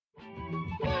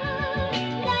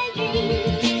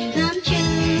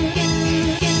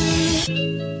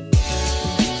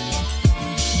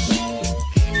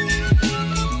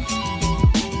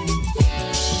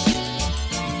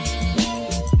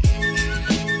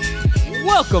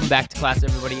Welcome back to class,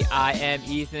 everybody. I am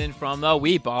Ethan from the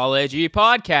Weebology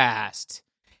Podcast.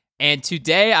 And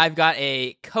today I've got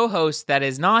a co-host that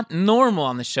is not normal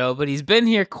on the show, but he's been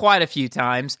here quite a few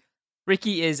times.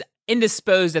 Ricky is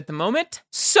indisposed at the moment,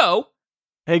 so...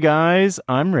 Hey guys,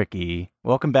 I'm Ricky.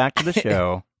 Welcome back to the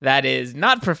show. That is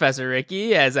not Professor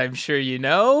Ricky, as I'm sure you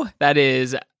know. That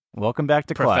is... Welcome back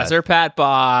to Professor class.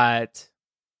 Patbot.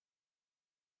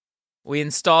 We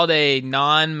installed a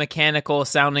non-mechanical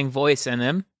sounding voice in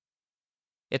him.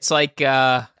 It's like,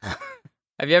 have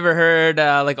you ever heard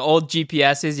like old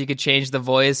GPSs? You could change the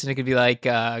voice and it could be like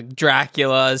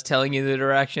Dracula is telling you the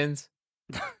directions.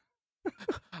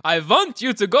 I want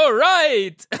you to go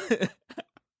right.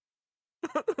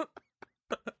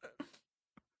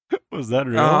 Was that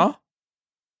real? Uh-huh.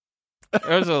 It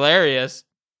was hilarious.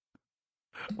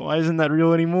 Why isn't that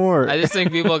real anymore? I just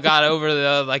think people got over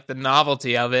the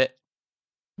novelty of it.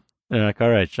 They're like, all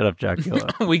right, shut up, Dracula.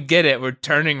 We get it. We're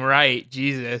turning right.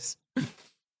 Jesus.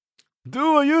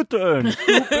 Do a U-turn,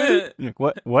 stupid. Like,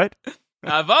 what?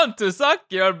 I want to suck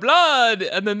your blood.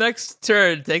 And the next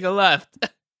turn, take a left.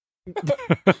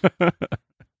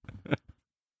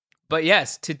 But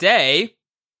yes, today,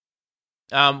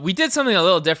 we did something a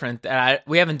little different that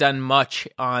we haven't done much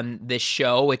on this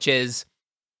show, which is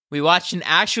we watched an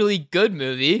actually good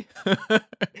movie.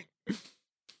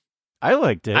 I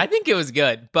liked it. I think it was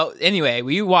good. But anyway,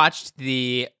 we watched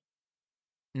the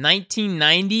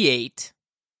 1998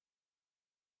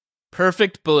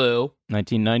 Perfect Blue.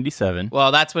 1997.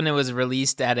 Well, that's when it was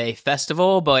released at a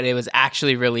festival, but it was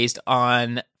actually released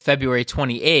on February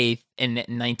 28th in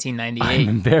 1998. I'm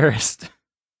embarrassed.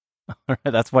 All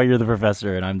right, that's why you're the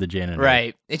professor and I'm the janitor.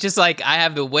 Right. It's just like I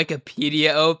have the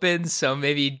Wikipedia open, so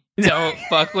maybe don't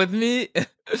fuck with me.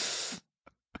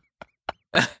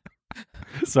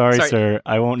 Sorry, sir.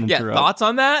 I won't interrupt. Yeah, thoughts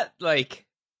on that? Like,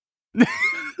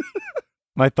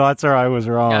 my thoughts are I was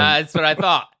wrong. that's what I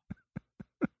thought.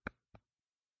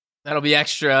 That'll be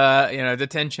extra,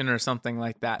 detention or something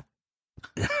like that.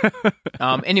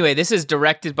 Anyway, this is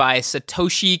directed by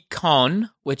Satoshi Kon,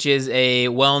 which is a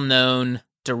well-known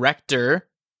director.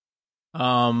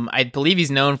 I believe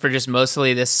he's known for just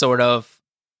mostly this sort of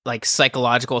like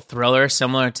psychological thriller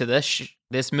similar to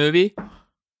this movie.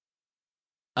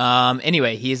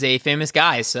 Anyway, he's a famous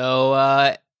guy,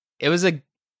 so it was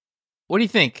what do you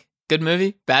think? Good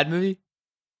movie? Bad movie?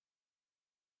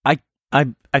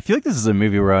 I feel like this is a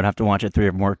movie where I would have to watch it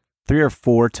three or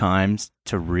four times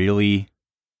to really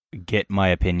get my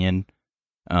opinion.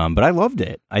 But I loved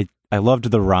it. I loved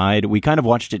the ride. We kind of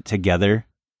watched it together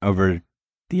over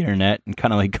the internet and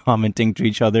kind of like commenting to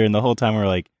each other, and the whole time we were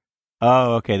like,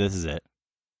 "Oh, okay, this is it.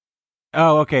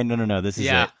 Oh, okay, no, this is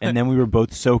it." And then we were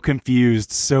both so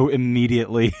confused so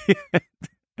immediately.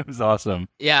 It was awesome.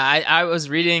 Yeah, I was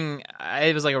reading,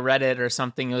 it was like a Reddit or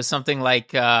something. It was something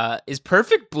like, is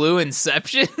Perfect Blue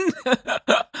Inception?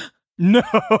 No.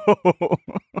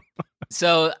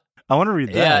 So I want to read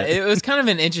that. Yeah, it was kind of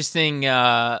an interesting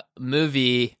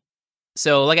movie.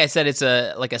 So like I said, it's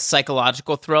a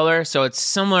psychological thriller. So it's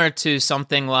similar to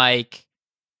something like,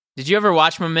 did you ever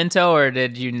watch Memento or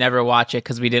did you never watch it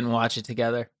because we didn't watch it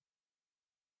together?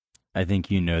 I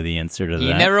think you know the answer to that.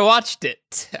 You never watched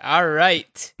it. All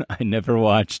right. I never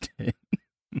watched it.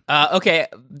 Okay,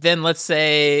 then let's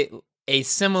say a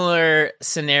similar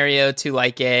scenario to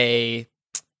like a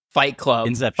Fight Club.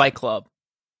 Inception. Fight Club.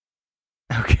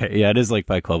 Okay, yeah, it is like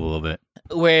Fight Club a little bit.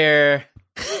 Where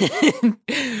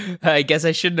I guess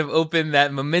I shouldn't have opened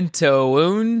that Memento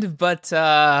wound, but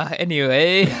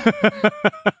anyway.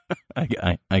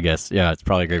 I guess, yeah, it's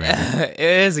probably a great movie. It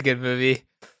is a good movie.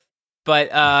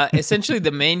 But essentially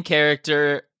the main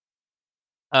character,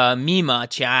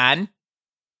 Mima-chan,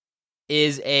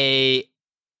 is a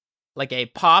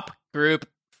pop group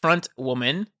front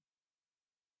woman.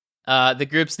 The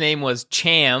group's name was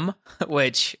Cham,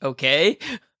 which, okay.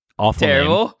 Awful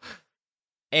terrible. Name.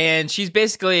 And she's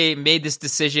basically made this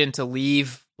decision to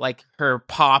leave like her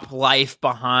pop life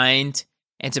behind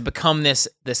and to become this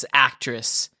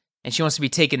actress. And she wants to be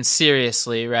taken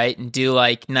seriously, right? And do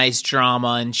like nice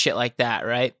drama and shit like that,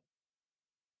 right?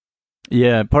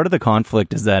 Yeah, part of the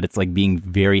conflict is that it's like being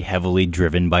very heavily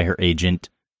driven by her agent,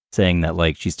 saying that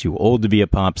like she's too old to be a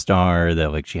pop star,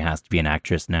 that like she has to be an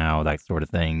actress now, that sort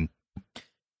of thing.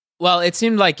 Well, it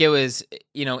seemed like it was,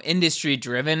 industry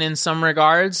driven in some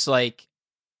regards. Like,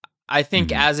 I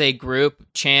think as a group,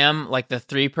 Cham, like the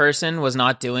 3-person, was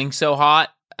not doing so hot.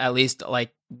 At least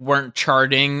like weren't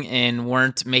charting and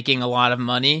weren't making a lot of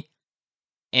money.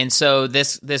 And so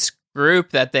this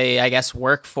group that they, I guess,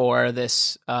 work for,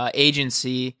 this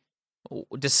agency,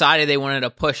 decided they wanted to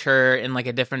push her in like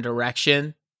a different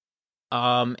direction.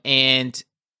 And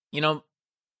you know,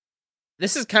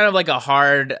 this is kind of like a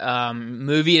hard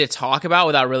movie to talk about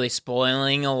without really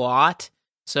spoiling a lot.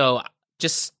 So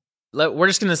we're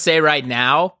just gonna say right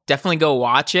now, definitely go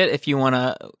watch it if you want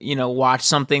to, watch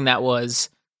something that was,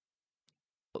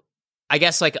 I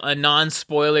guess, like a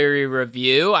non-spoilery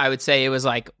review. I would say it was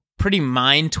like pretty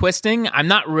mind-twisting. I'm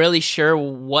not really sure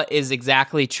what is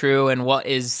exactly true and what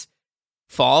is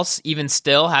false, even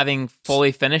still, having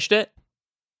fully finished it.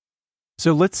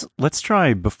 So let's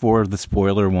try before the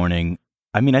spoiler warning.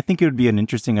 I mean, I think it would be an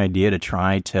interesting idea to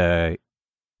try to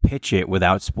pitch it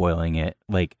without spoiling it.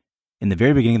 Like, in the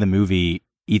very beginning of the movie,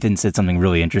 Ethan said something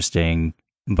really interesting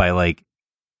by, like,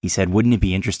 he said, wouldn't it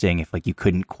be interesting if, like, you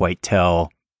couldn't quite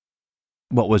tell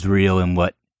what was real and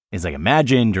what is, like,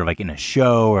 imagined or, like, in a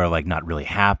show or, like, not really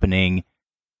happening?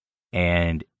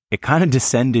 And it kind of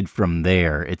descended from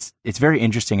there. It's very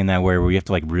interesting in that way where you have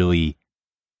to, like, really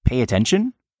pay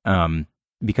attention.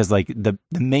 Because like the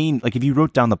main, like if you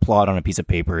wrote down the plot on a piece of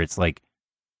paper, it's like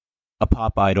a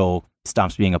pop idol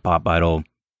stops being a pop idol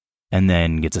and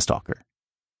then gets a stalker.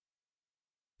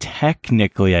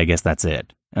 Technically, I guess that's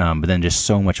it. But then just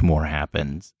so much more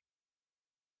happens.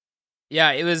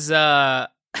 Yeah, it was, I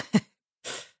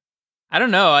don't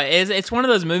know. It's one of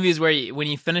those movies where when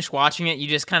you finish watching it, you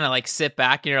just kind of like sit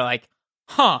back and you're like,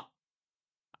 huh,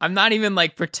 I'm not even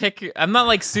like I'm not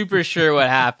like super sure what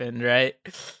happened, right?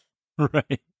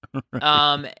 Right.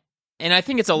 And I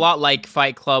think it's a lot like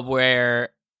Fight Club, where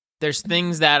there's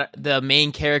things that the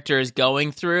main character is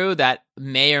going through that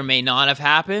may or may not have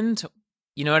happened.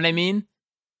 You know what I mean?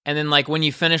 And then like when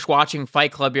you finish watching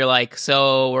Fight Club, you're like,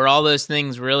 so were all those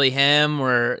things really him?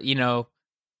 Or,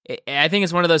 I think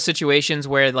it's one of those situations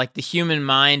where like the human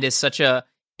mind is such a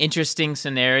interesting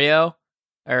scenario,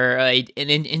 or an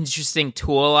interesting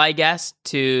tool, I guess,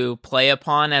 to play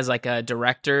upon as like a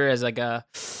director, as like a,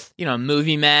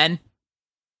 movie man,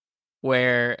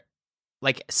 where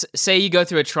like, say you go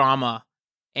through a trauma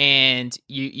and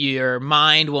your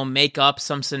mind will make up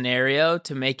some scenario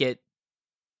to make it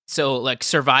so like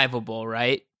survivable,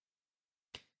 right?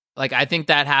 Like, I think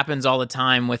that happens all the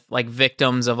time with like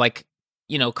victims of like,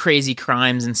 crazy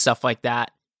crimes and stuff like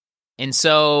that. And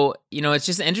so, it's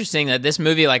just interesting that this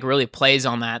movie like really plays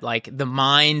on that. Like the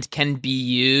mind can be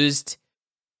used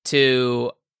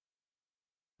to,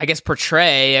 I guess,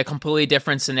 portray a completely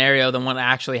different scenario than what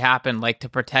actually happened, like to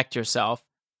protect yourself.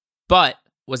 But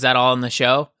was that all in the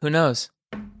show? Who knows?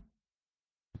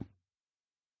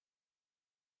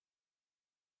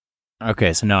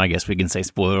 Okay, so now I guess we can say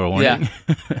spoiler warning.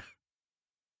 Yeah.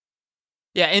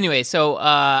 Yeah, anyway, so,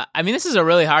 I mean, this is a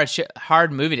really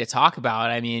hard movie to talk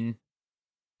about. I mean,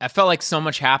 I felt like so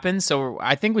much happened, so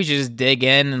I think we should just dig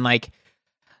in and like,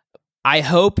 I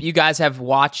hope you guys have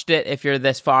watched it if you're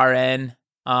this far in.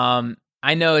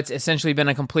 I know it's essentially been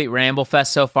a complete ramble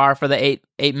fest so far for the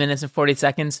 8 minutes and 40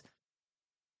 seconds,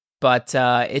 but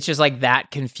it's just like that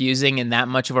confusing and that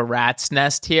much of a rat's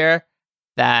nest here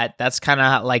that's kind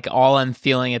of like all I'm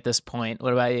feeling at this point.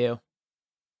 What about you?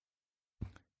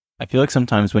 I feel like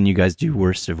sometimes when you guys do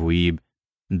Worst of Weeb,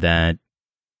 that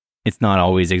it's not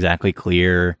always exactly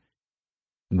clear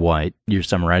what you're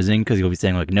summarizing, because you'll be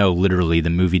saying like, no, literally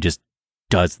the movie just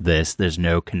does this. There's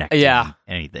no connection,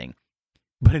 anything.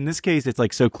 But in this case, it's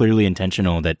like so clearly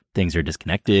intentional that things are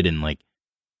disconnected and like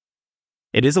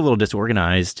it is a little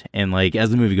disorganized. And like as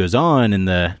the movie goes on and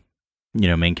the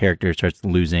main character starts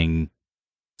losing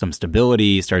some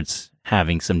stability, starts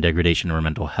having some degradation in her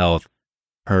mental health,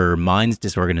 her mind's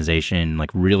disorganization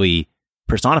like really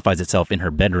personifies itself in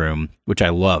her bedroom, which I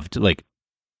loved. Like,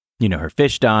 her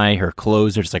fish dye, her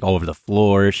clothes are just like all over the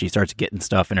floor. She starts getting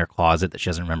stuff in her closet that she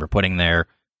doesn't remember putting there.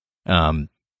 And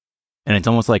it's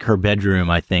almost like her bedroom,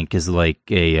 I think, is like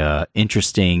a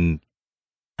interesting,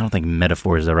 I don't think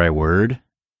metaphor is the right word.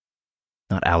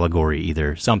 Not allegory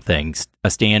either. Something, a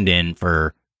stand-in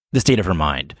for the state of her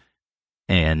mind.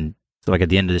 And so like at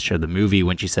the end of the show, the movie,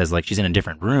 when she says like she's in a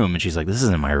different room and she's like, this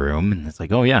isn't my room. And it's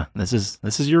like, oh yeah, this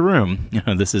is your room.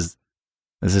 This is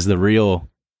the real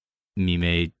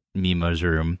Mima's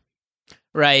room.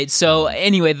 Right. So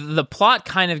anyway, the plot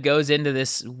kind of goes into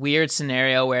this weird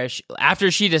scenario where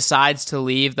after she decides to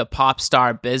leave the pop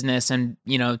star business and,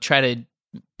 try to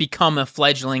become a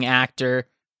fledgling actor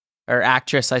or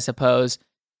actress, I suppose,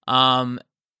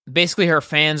 basically her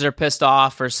fans are pissed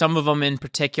off, or some of them in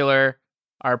particular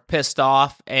are pissed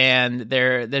off, and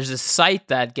there's a site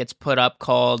that gets put up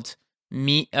called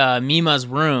Mima's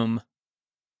Room,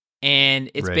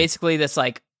 and it's basically this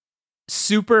like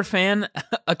super fan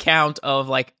account of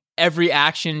like every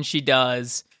action she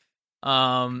does,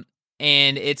 and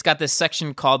it's got this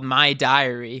section called My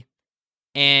Diary,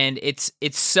 and it's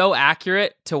so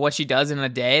accurate to what she does in a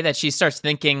day that she starts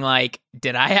thinking like,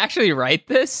 did I actually write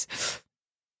this?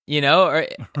 Or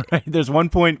right. There's one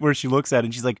point where she looks at it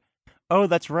and she's like, oh,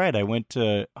 that's right, I went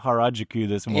to Harajuku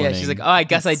this morning. Yeah, she's like, oh, I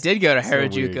guess I did go to so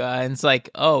Harajuku. weird. And it's like,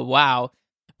 oh, wow.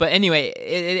 But anyway,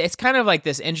 it's kind of like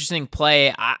this interesting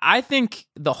play. I think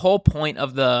the whole point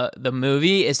of the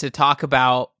movie is to talk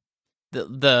about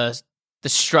the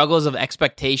struggles of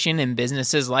expectation in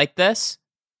businesses like this,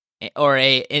 or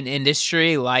an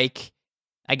industry like,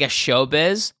 I guess,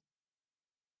 showbiz.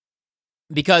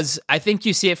 Because I think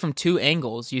you see it from two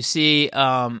angles. You see,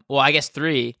 I guess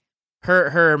three.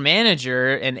 Her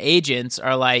manager and agents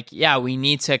are like, yeah, we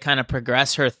need to kind of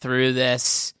progress her through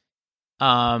this,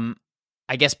 I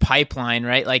guess, pipeline,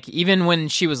 right? Like, even when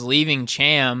she was leaving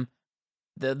Cham,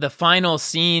 the final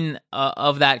scene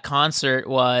of that concert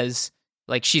was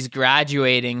like she's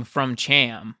graduating from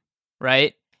Cham,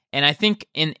 right? And I think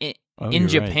in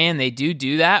Japan, right, they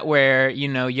do that where,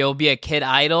 you'll be a kid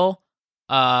idol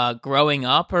growing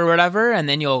up or whatever, and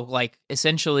then you'll like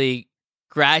essentially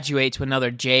graduate to another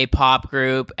J-pop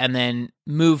group and then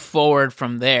move forward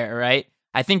from there, right?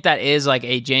 I think that is like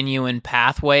a genuine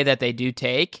pathway that they do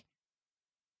take.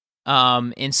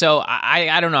 And so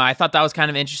I don't know, I thought that was kind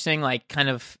of interesting, like kind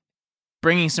of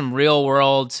bringing some real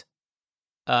world,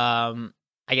 I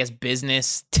guess,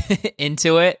 business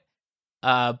into it.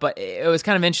 But it was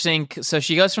kind of interesting. So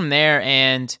she goes from there,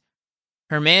 and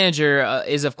her manager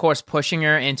is, of course, pushing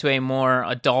her into a more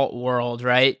adult world,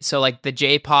 right? So, like, the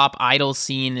J-pop idol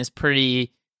scene is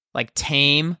pretty, like,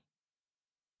 tame.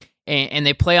 And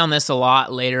they play on this a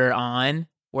lot later on,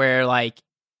 where, like,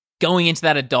 going into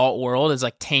that adult world is,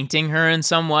 like, tainting her in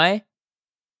some way.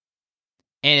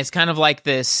 And it's kind of like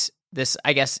this,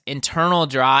 I guess, internal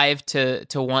drive to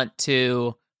want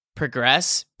to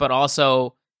progress, but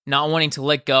also not wanting to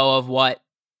let go of what,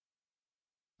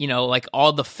 like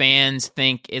all the fans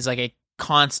think is like a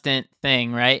constant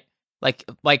thing, right?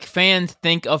 Like fans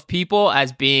think of people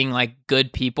as being like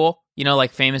good people,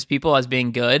 like famous people as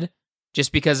being good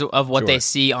just because of what they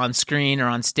see on screen or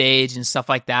on stage and stuff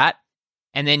like that.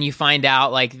 And then you find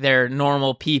out like they're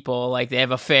normal people, like they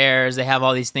have affairs, they have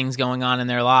all these things going on in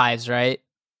their lives, right?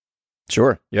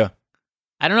 Sure, yeah.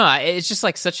 I don't know. It's just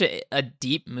like such a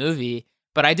deep movie.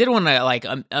 But I did want to like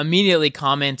immediately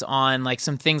comment on like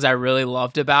some things I really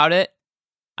loved about it.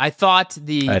 I thought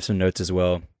I have some notes as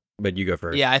well, but you go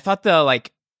first. Yeah, I thought the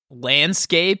like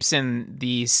landscapes and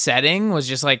the setting was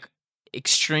just like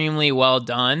extremely well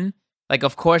done. Like,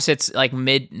 of course, it's like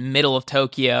middle of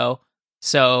Tokyo,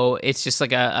 so it's just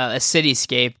like a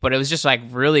cityscape, but it was just like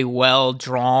really well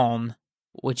drawn.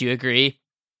 Would you agree?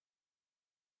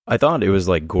 I thought it was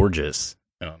like gorgeous.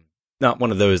 Not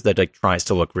one of those that like tries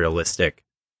to look realistic.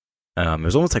 It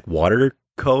was almost like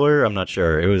watercolor. I'm not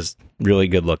sure. It was really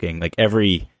good looking. Like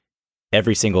every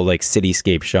single like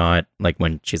cityscape shot, like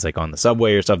when she's like on the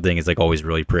subway or something, is like always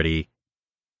really pretty.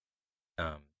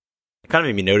 It kind of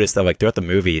made me notice that like throughout the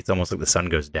movie, it's almost like the sun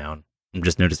goes down. I'm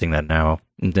just noticing that now,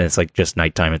 and then it's like just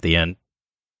nighttime at the end.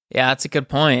 Yeah, that's a good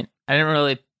point. I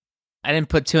didn't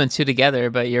put two and two together,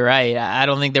 but you're right. I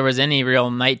don't think there was any real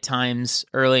night times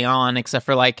early on, except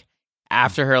for like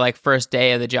after her like first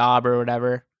day of the job or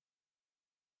whatever.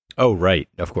 Oh, right.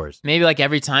 Of course. Maybe like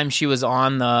every time she was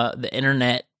on the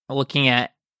internet looking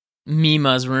at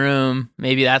Mima's room,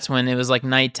 maybe that's when it was like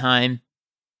nighttime.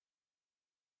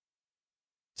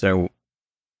 So,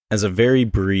 as a very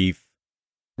brief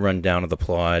rundown of the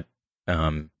plot,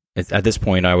 at this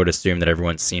point, I would assume that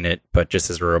everyone's seen it, but just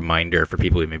as a reminder for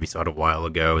people who maybe saw it a while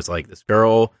ago, is like this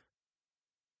girl,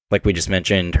 like we just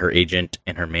mentioned, her agent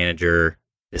and her manager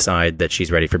decide that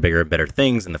she's ready for bigger and better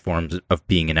things in the forms of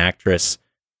being an actress.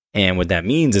 And what that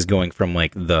means is going from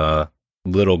like the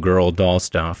little girl doll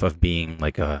stuff of being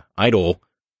like a idol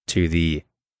to the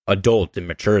adult and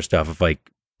mature stuff of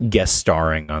like guest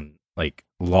starring on like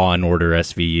Law and Order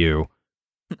SVU.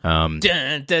 Dun,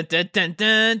 dun, dun, dun,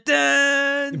 dun,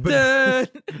 dun, dun.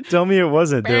 Tell me it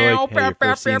wasn't. They're like, hey, your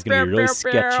first scene's gonna be really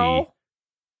sketchy.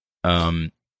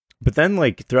 But then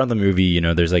like throughout the movie,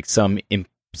 there's like some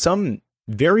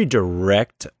very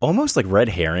direct, almost like red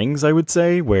herrings, I would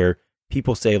say, where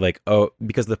people say like, oh,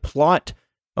 because the plot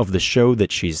of the show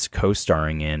that she's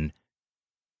co-starring in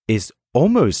is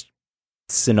almost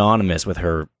synonymous with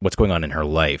what's going on in her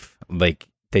life. Like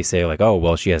they say like, oh,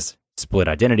 well, she has split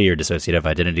identity or dissociative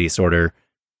identity disorder,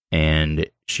 and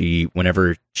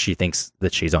whenever she thinks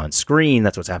that she's on screen,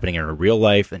 that's what's happening in her real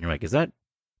life, and you're like, is that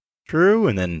true?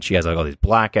 And then she has like all these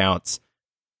blackouts.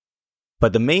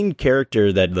 But the main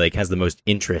character that like has the most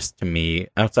interest to me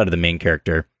outside of the main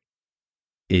character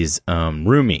is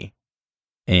Rumi,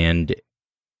 and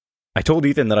I told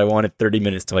Ethan that I wanted 30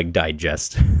 minutes to like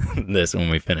digest this when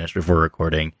we finish before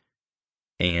recording.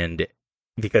 And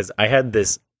because I had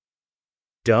this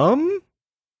dumb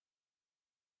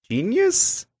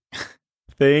genius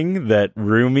thing that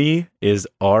Rumi is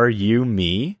R-U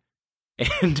me,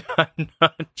 and I'm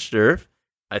not sure if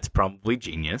that's probably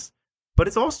genius, but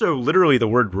it's also literally the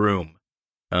word room.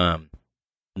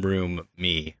 Room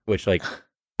me, which like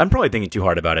I'm probably thinking too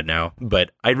hard about it now,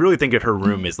 but I really think of her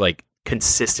room as like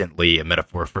consistently a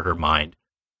metaphor for her mind.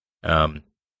 And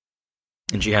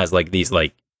she has like these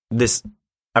like this,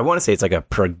 I want to say it's like a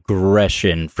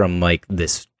progression from like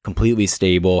this completely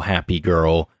stable, happy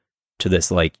girl to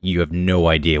this like you have no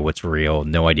idea what's real,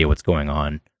 no idea what's going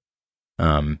on.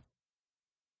 But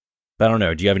I don't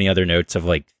know. Do you have any other notes of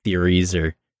like theories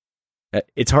or?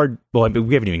 It's hard. Well, I mean,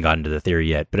 we haven't even gotten to the theory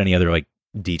yet, but any other like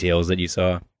details that you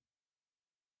saw?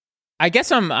 I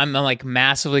guess I'm like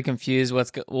massively confused.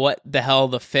 What the hell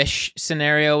the fish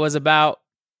scenario was about?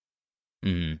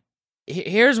 Mm-hmm.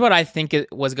 Here's what I think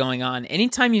was going on.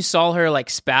 Anytime you saw her like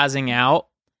spazzing out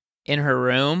in her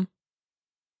room,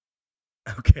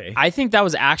 okay, I think that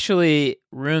was actually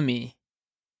Rumi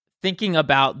thinking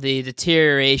about the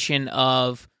deterioration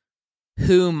of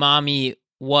who mommy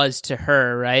was to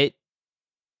her, right?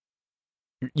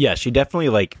 Yeah, she definitely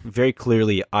like very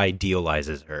clearly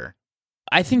idealizes her.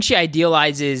 I think she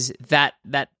idealizes that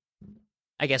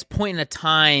I guess point in a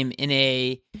time in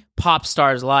a pop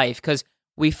star's life, because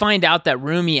we find out that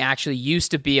Rumi actually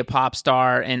used to be a pop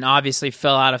star and obviously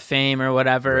fell out of fame or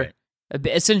whatever, right.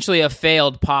 Essentially a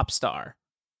failed pop star.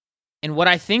 And what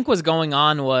I think was going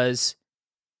on was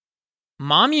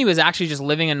mommy was actually just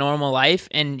living a normal life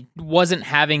and wasn't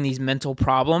having these mental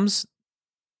problems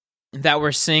that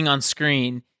we're seeing on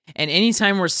screen. And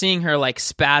anytime we're seeing her like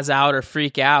spaz out or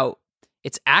freak out,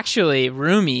 it's actually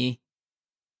Rumi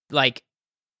like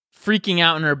freaking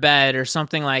out in her bed or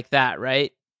something like that,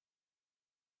 right?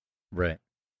 Right.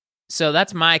 So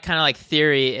that's my kind of like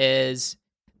theory, is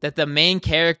that the main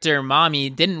character, mommy,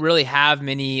 didn't really have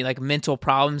many like mental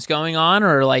problems going on,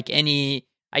 or like any,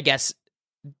 I guess,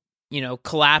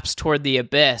 collapse toward the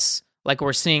abyss like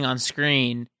we're seeing on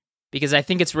screen. Because I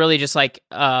think it's really just like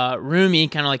Rumi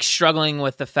kind of like struggling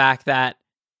with the fact that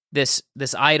this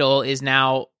idol is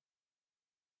now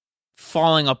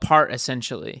falling apart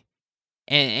essentially.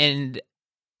 And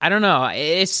I don't know,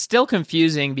 it's still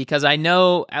confusing because I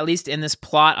know, at least in this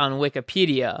plot on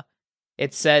Wikipedia,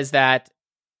 it says that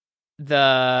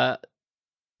the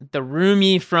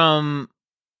Rumi from,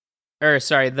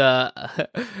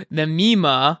 the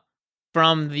Mima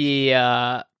from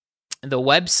the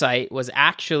website was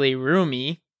actually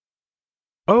Rumi.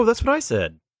 Oh, that's what I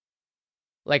said.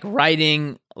 Like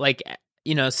writing, like,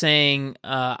 saying,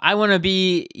 I want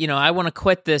to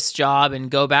quit this job and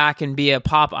go back and be a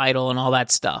pop idol and all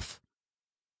that stuff.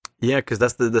 Yeah, because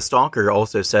that's the stalker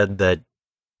also said that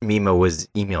Mima was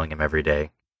emailing him every day.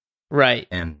 Right.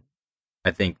 And I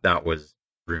think that was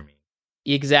Rumi.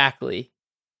 Exactly.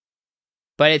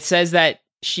 But it says that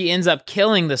she ends up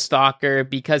killing the stalker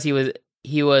because he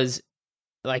was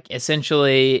like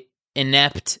essentially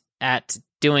inept at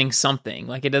doing something.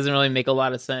 Like, it doesn't really make a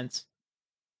lot of sense.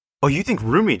 Oh, you think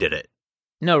Rumi did it?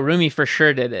 No, Rumi for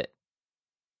sure did it.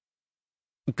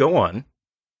 Go on.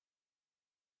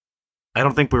 I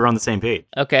don't think we were on the same page.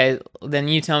 Okay, then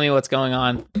you tell me what's going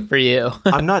on for you.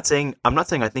 I'm not saying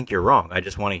I think you're wrong. I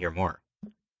just want to hear more.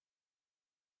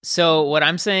 So what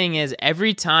I'm saying is,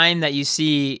 every time that you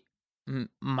see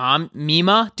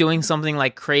Mima doing something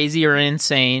like crazy or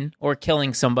insane or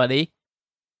killing somebody,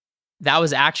 that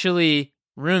was actually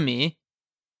Rumi.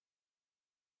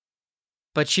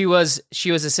 But she was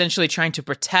essentially trying to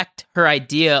protect her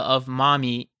idea of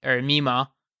mommy or Mima,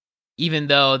 even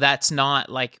though that's not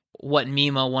like what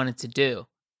Mima wanted to do.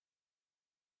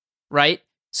 Right?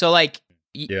 So like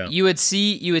you would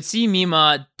see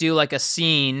Mima do like a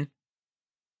scene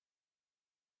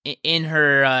in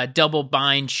her double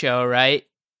bind show, right?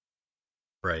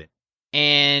 Right.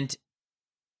 And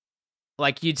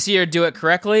like you'd see her do it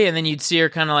correctly, and then you'd see her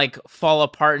kind of like fall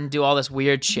apart and do all this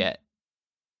weird shit.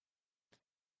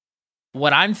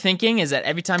 What I'm thinking is that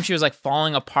every time she was like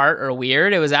falling apart or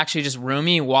weird, it was actually just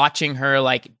Rumi watching her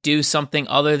like do something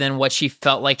other than what she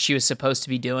felt like she was supposed to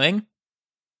be doing.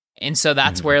 And so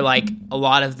that's where like a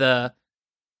lot of the,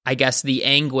 I guess, the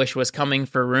anguish was coming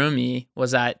for Rumi,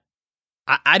 was that,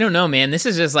 I don't know, man, this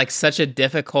is just like such a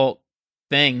difficult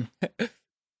thing.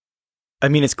 I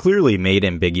mean, it's clearly made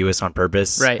ambiguous on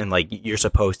purpose, right? And like you're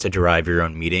supposed to derive your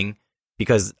own meaning,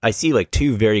 because I see like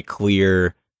two very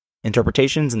clear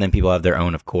interpretations, and then people have their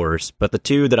own, of course. But the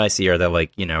two that I see are that,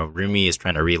 like, Rumi is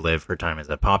trying to relive her time as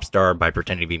a pop star by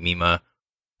pretending to be Mima,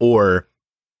 or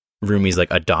Rumi's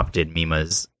like adopted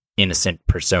Mima's innocent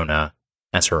persona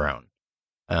as her own.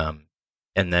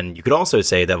 And then you could also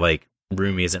say that like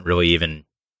Rumi isn't really even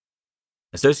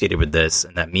associated with this,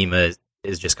 and that Mima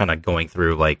is just kind of going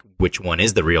through like which one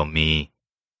is the real me,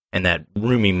 and that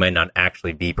Rumi might not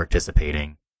actually be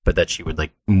participating, but that she would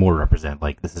like more represent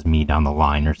like this is me down the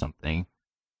line or something.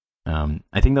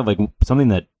 I think that like something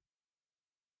that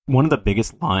one of the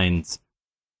biggest lines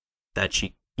that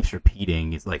she keeps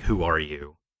repeating is like, "Who are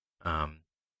you?"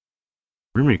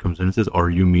 Rumi comes in and says, "Are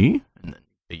you me?" And then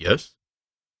yes.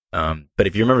 But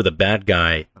if you remember the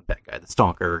the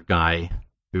stalker guy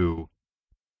who,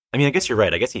 I mean, I guess you're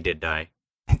right. I guess he did die.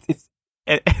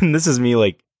 And this is me,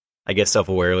 like, I guess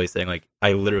self-awarely saying, like,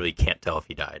 I literally can't tell if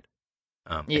he died.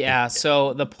 Yeah,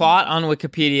 so the plot on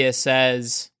Wikipedia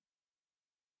says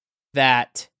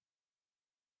that...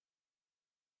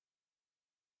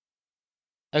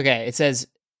 Okay, it says,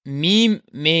 Meme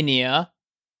Mania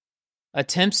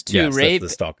attempts to rape...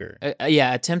 That's the stalker.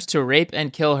 Attempts to rape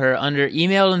and kill her under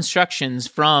emailed instructions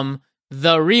from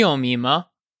the real Mima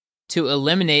to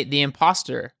eliminate the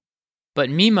imposter. But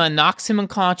Mima knocks him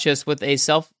unconscious with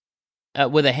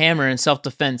a hammer in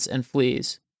self-defense and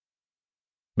flees.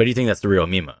 But do you think that's the real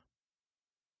Mima?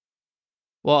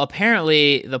 Well,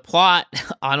 apparently the plot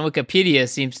on Wikipedia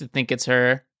seems to think it's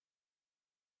her.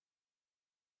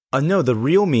 No, the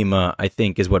real Mima, I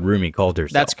think, is what Rumi called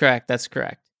herself. That's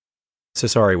correct. So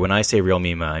sorry, when I say real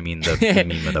Mima, I mean the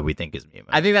Mima that we think is Mima.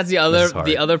 I think that's the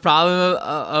other problem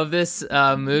of this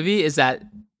movie is that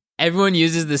everyone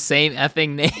uses the same effing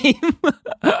name.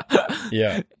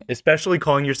 Yeah. Especially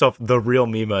calling yourself the real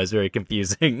Mima is very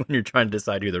confusing when you're trying to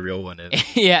decide who the real one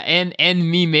is. Yeah,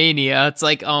 and Me-Mania. It's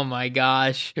like, oh my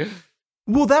gosh.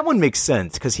 Well, that one makes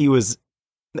sense because he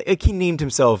named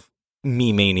himself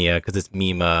Me-Mania because it's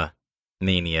Mima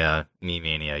Mania,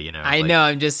 Me-Mania, you know. I know,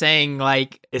 I'm just saying,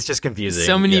 like... It's just confusing.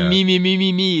 So many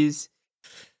me's.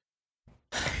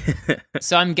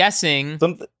 So I'm guessing...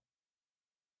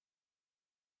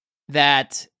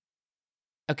 that,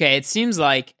 okay, it seems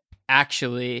like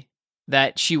actually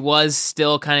that she was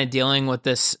still kind of dealing with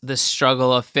this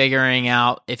struggle of figuring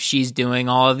out if she's doing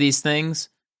all of these things,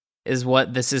 is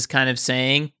what this is kind of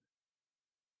saying.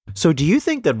 So do you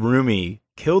think that Rumi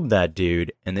killed that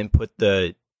dude and then put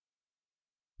the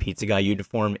pizza guy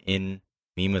uniform in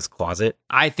Mima's closet?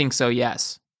 I think so,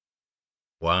 yes.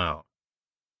 Wow.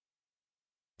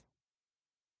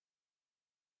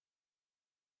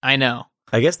 I know.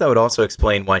 I guess that would also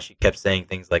explain why she kept saying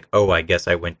things like, "Oh, I guess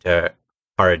I went to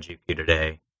Harajuku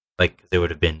today." Like, 'cause it would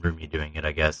have been Rumi doing it,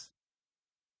 I guess.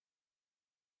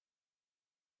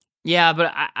 Yeah,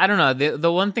 but I don't know.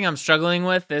 The one thing I'm struggling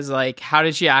with is, like, how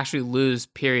did she actually lose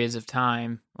periods of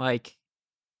time? Like,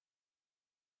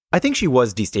 I think she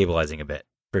was destabilizing a bit,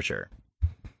 for sure.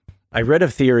 I read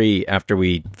a theory after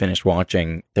we finished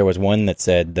watching. There was one that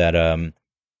said that,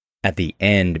 at the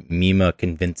end, Mima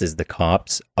convinces the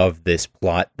cops of this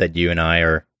plot that you and I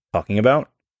are talking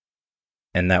about.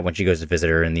 And that when she goes to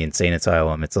visit her in the insane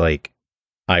asylum, it's like,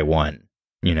 I won,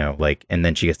 you know, like, and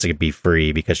then she gets to be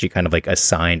free because she kind of like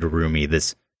assigned Rumi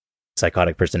this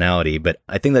psychotic personality. But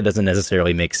I think that doesn't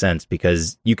necessarily make sense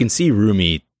because you can see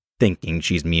Rumi thinking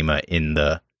she's Mima in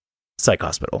the psych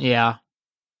hospital. Yeah.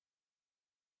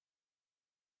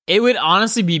 It would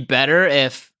honestly be better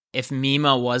if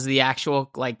Mima was the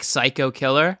actual, like, psycho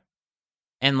killer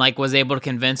and, like, was able to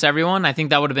convince everyone. I think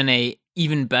that would have been a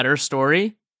even better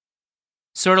story.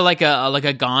 Sort of like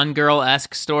a Gone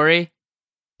Girl-esque story.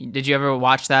 Did you ever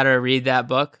watch that or read that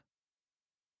book?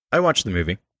 I watched the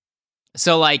movie.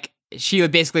 So, like, she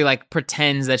would basically, like,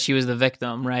 pretends that she was the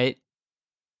victim, right?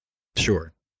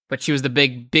 Sure. But she was the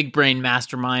big brain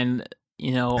mastermind,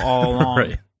 you know, all along.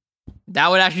 Right. That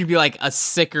would actually be, like, a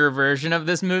sicker version of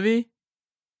this movie.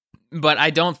 But I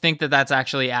don't think that that's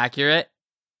actually accurate.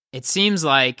 It seems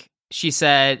like she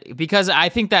said, because I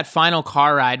think that final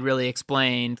car ride really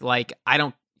explained, like,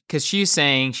 because she's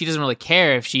saying she doesn't really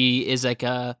care if she is like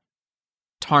a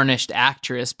tarnished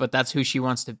actress, but that's who she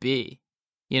wants to be.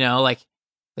 You know, like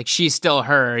she's still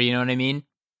her, you know what I mean?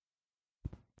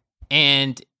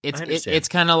 And it's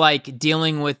kind of like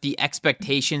dealing with the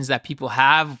expectations that people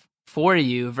have for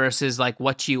you versus like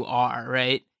what you are,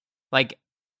 right? Like,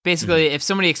 basically, if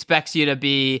somebody expects you to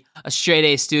be a straight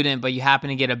A student, but you happen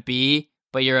to get a B,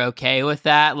 but you're okay with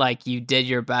that, like you did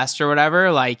your best or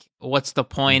whatever, like what's the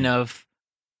point of,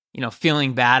 you know,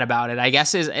 feeling bad about it? I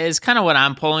guess is kind of what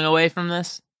I'm pulling away from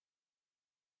this.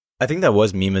 I think that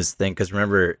was Mima's thing, because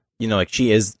remember, you know, like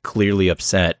she is clearly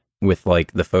upset with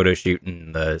like the photo shoot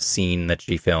and the scene that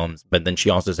she films, but then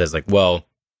she also says like, well,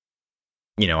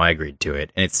 I agreed to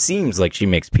it. And it seems like she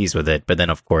makes peace with it, but then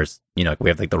of course, we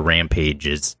have like the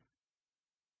rampages.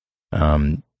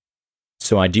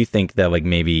 So I do think that like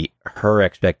maybe her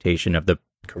expectation of the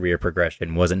career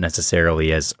progression wasn't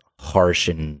necessarily as harsh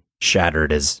and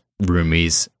shattered as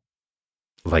Rumi's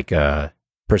like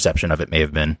perception of it may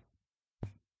have been.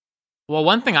 Well,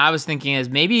 one thing I was thinking is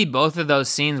maybe both of those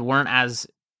scenes weren't as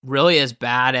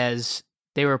bad as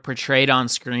they were portrayed on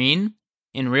screen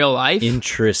in real life.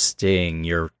 Interesting.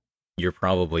 You're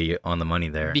probably on the money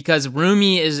there. Because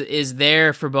Rumi is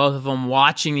there for both of them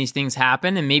watching these things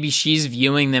happen, and maybe she's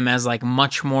viewing them as like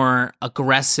much more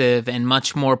aggressive and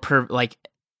much more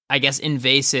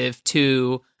invasive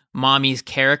to Mommy's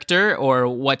character, or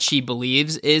what she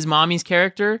believes is Mommy's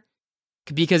character.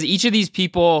 Because each of these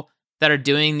people that are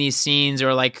doing these scenes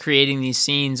or like creating these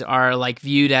scenes are like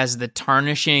viewed as the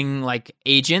tarnishing like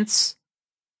agents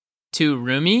to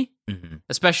Rumi. Mm-hmm.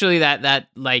 Especially that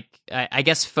like I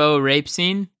guess faux rape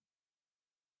scene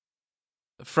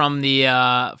from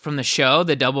the show,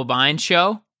 the Double Bind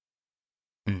show.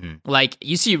 Mm-hmm. Like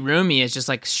you see Rumi is just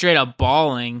like straight up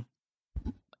bawling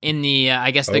in the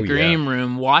the green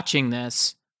room watching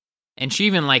this, and she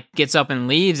even like gets up and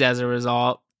leaves as a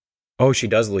result. Oh, she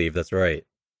does leave. That's right.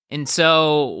 And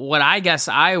so what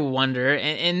I wonder,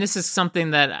 and this is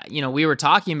something that, we were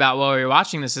talking about while we were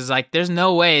watching this, is like, there's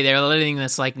no way they're letting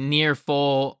this like near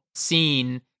full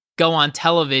scene go on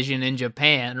television in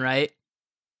Japan, right?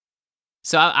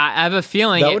 So I have a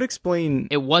feeling that would explain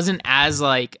it wasn't as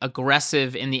like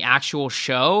aggressive in the actual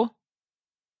show.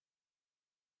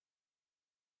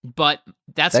 But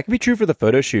that could be true for the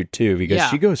photo shoot too, because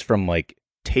she goes from like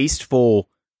tasteful,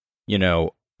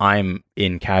 I'm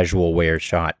in casual wear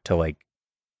shot to like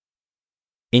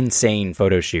insane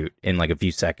photo shoot in like a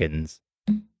few seconds.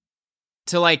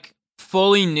 To like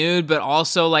fully nude, but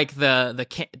also like the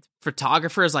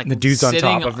photographer is like the dude's on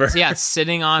top of her. Yeah,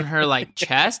 sitting on her like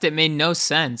chest. It made no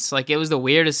sense. Like it was the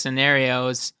weirdest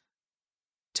scenarios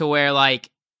to where like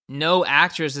no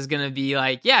actress is going to be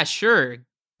like, yeah, sure,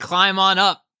 climb on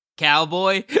up,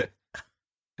 cowboy.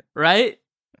 Right?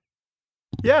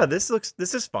 Yeah, this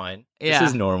is fine. Yeah. This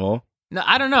is normal. No,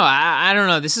 I don't know. I don't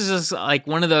know. This is just like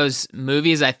one of those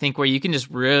movies I think where you can just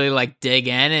really like dig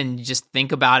in and just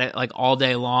think about it like all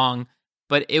day long.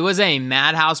 But it was a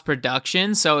Madhouse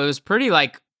production, so it was pretty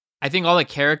like, I think all the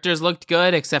characters looked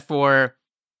good, except for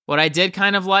what I did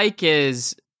kind of like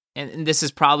is, and this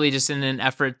is probably just in an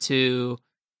effort to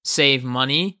save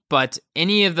money, but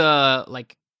any of the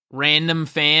like random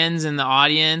fans in the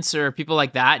audience or people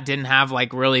like that didn't have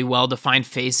like really well-defined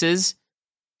faces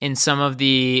in some of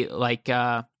the like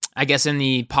I guess in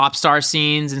the pop star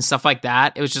scenes and stuff like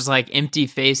that. It was just like empty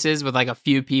faces with like a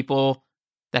few people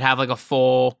that have like a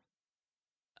full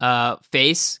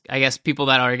face, I guess people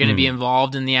that are going to be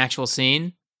involved in the actual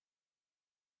scene.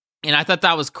 And I thought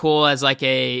that was cool as like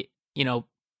a,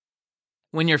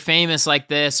 when you're famous like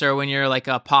this or when you're like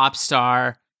a pop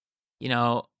star,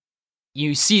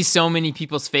 you see so many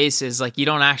people's faces, like you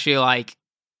don't actually like,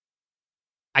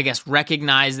 I guess,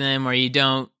 recognize them, or you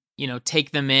don't,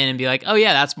 take them in and be like, oh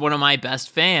yeah, that's one of my best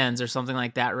fans or something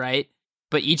like that, right?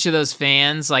 But each of those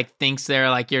fans like thinks they're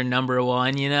like your number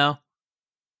one,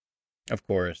 Of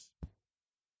course.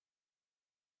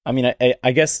 I mean,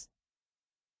 I guess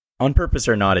on purpose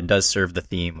or not, it does serve the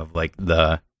theme of like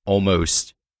the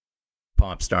almost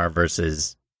pop star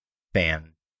versus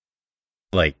fan,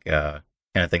 like,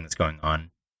 kind of thing that's going on.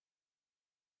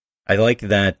 I like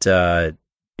that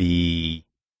the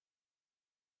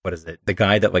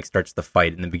guy that like starts the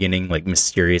fight in the beginning like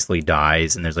mysteriously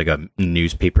dies, and there's like a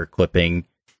newspaper clipping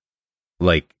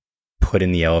like put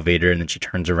in the elevator, and then she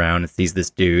turns around and sees this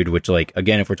dude, which like,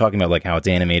 again, if we're talking about like how it's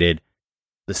animated,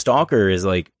 the stalker is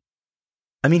like,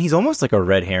 I mean, he's almost like a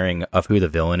red herring of who the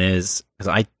villain is, because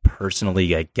I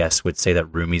personally, I guess, would say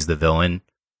that Rumi's the villain.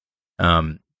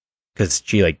 Because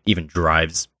she like even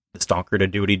drives the stalker to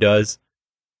do what he does,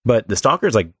 but the stalker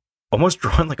is like almost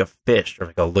drawn like a fish or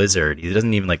like a lizard. He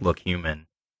doesn't even like look human.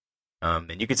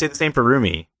 And you could say the same for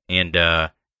Rumi, and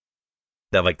that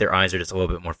like their eyes are just a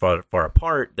little bit more far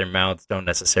apart. Their mouths don't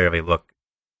necessarily look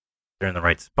they're in the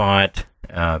right spot.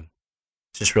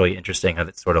 It's just really interesting how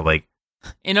it's sort of like.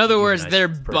 In other words, they're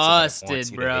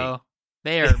busted, bro.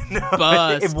 They are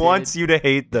busted. It wants you to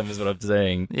hate them, is what I'm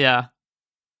saying. Yeah.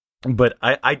 But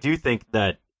I do think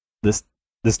that the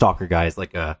stalker guy is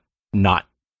like not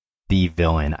the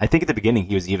villain. I think at the beginning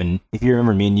he was even, if you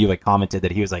remember, me and you like commented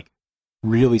that he was like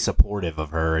really supportive of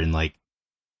her and like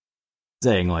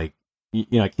saying like,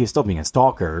 like he was still being a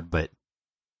stalker, but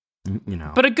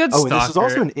But a good stalker. This is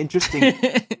also an interesting.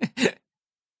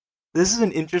 this is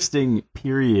an interesting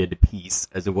period piece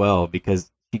as well,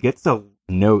 because she gets a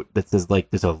note that says, like,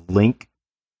 there's a link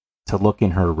to look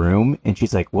in her room, and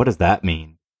she's like, what does that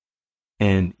mean?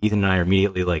 And Ethan and I are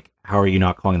immediately like, how are you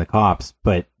not calling the cops?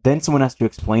 But then someone has to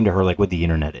explain to her, like, what the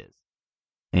internet is.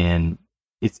 And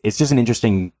it's just an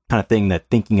interesting kind of thing that,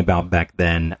 thinking about back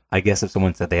then, I guess if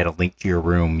someone said they had a link to your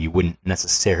room, you wouldn't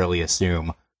necessarily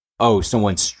assume, oh,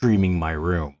 someone's streaming my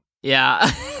room.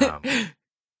 Yeah.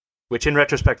 Which in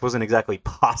retrospect wasn't exactly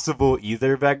possible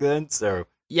either back then, so...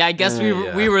 Yeah, I guess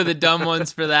we were the dumb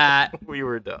ones for that. We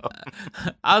were dumb.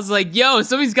 I was like, yo,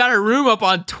 somebody's got a room up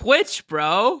on Twitch,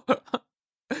 bro.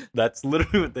 That's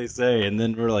literally what they say, and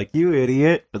then we're like, you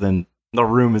idiot. But then the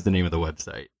room is the name of the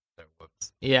website. So,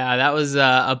 whoops. Yeah, that was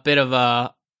a bit of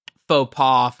a faux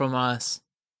pas from us.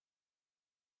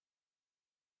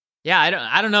 Yeah,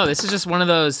 I don't know. This is just one of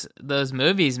those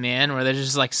movies, man, where there's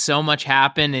just like so much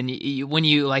happened, and when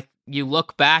you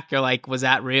look back, you're like, was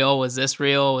that real? Was this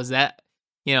real? Was that,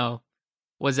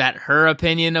 was that her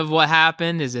opinion of what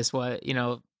happened? Is this what,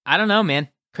 I don't know, man.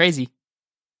 Crazy.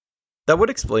 That would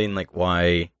explain, like,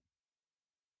 why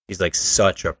she's, like,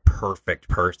 such a perfect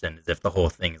person, as if the whole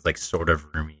thing is, like, sort of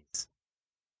Rumi's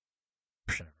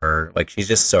version of her. Like, she's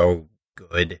just so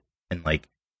good and, like,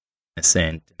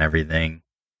 innocent and everything.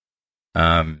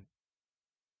 I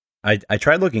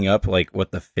tried looking up, like,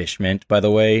 what the fish meant, by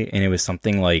the way, and it was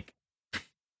something like,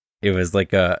 it was like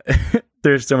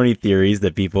there's so many theories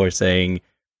that people are saying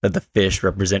that the fish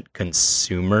represent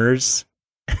consumers.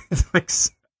 It's like,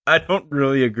 I don't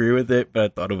really agree with it, but I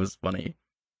thought it was funny.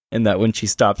 And that when she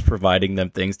stops providing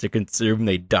them things to consume,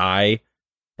 they die.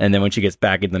 And then when she gets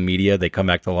back in the media, they come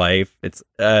back to life.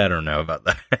 I don't know about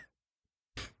that.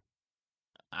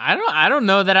 I don't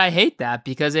know that I hate that,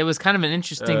 because it was kind of an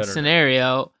interesting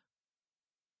scenario.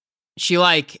 She,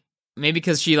 like, maybe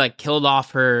because she, like, killed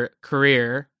off her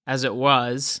career as it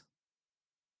was,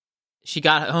 she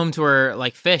got home to her,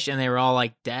 like, fish, and they were all,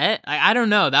 like, dead. I don't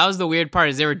know. That was the weird part,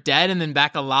 is they were dead and then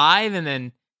back alive, and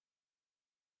then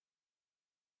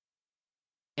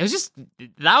it was just,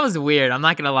 that was weird. I'm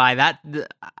not gonna lie.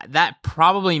 That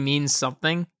probably means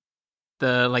something.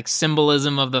 The, like,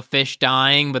 symbolism of the fish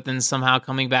dying, but then somehow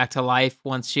coming back to life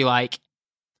once she, like,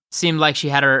 seemed like she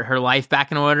had her life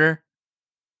back in order.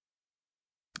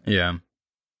 Yeah.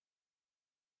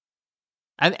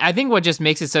 I think what just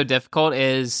makes it so difficult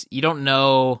is you don't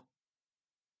know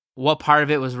what part of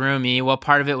it was Rumi, what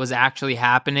part of it was actually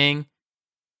happening,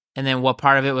 and then what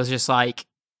part of it was just, like,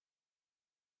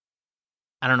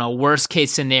 I don't know, worst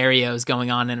case scenarios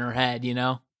going on in her head,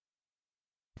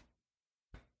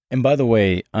 And by the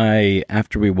way,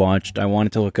 after we watched, I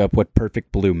wanted to look up what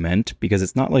Perfect Blue meant, because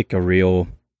it's not like a real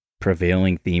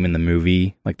prevailing theme in the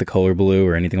movie, like the color blue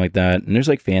or anything like that. And there's,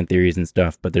 like, fan theories and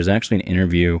stuff, but there's actually an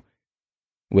interview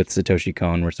with Satoshi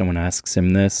Kon where someone asks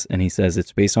him this, and he says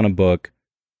it's based on a book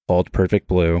called Perfect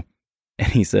Blue. And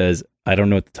he says, I don't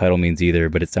know what the title means either,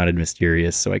 but it sounded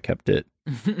mysterious, so I kept it.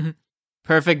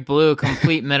 Perfect Blue,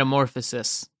 complete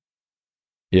metamorphosis.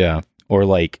 Yeah, or,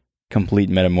 like, complete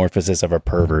metamorphosis of a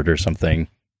pervert or something.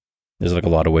 There's, like, a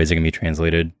lot of ways it can be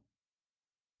translated.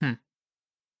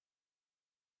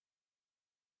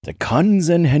 The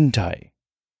Kanzen Hentai.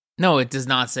 No, it does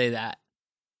not say that.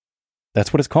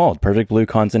 That's what it's called. Perfect Blue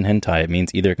Kanzen Hentai. It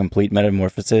means either complete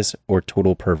metamorphosis or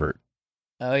total pervert.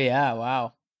 Oh, yeah.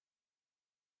 Wow.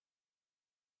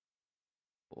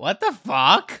 What the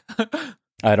fuck?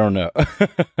 I don't know.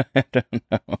 I don't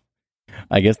know.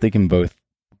 I guess they can both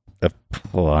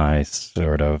apply,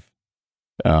 sort of.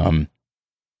 But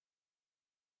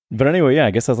anyway, yeah,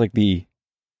 I guess that's like the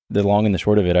long and the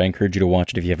short of it. I encourage you to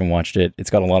watch it if you haven't watched it. It's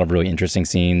got a lot of really interesting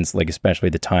scenes, like especially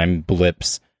the time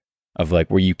blips of, like,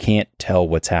 where you can't tell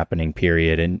what's happening,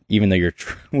 period. And even though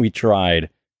we tried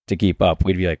to keep up,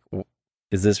 we'd be like,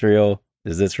 is this real?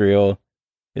 Is this real?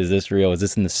 Is this real? Is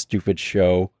this in the stupid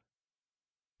show?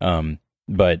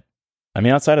 But I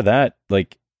mean, outside of that,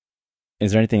 like,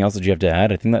 is there anything else that you have to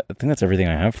add? I think that's everything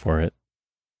I have for it.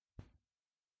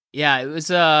 Yeah, it was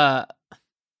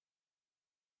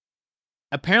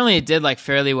apparently it did, like,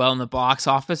 fairly well in the box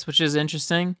office, which is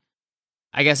interesting.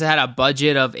 I guess it had a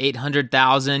budget of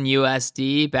 800,000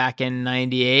 USD back in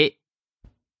 98.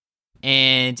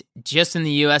 And just in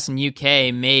the US and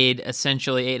UK made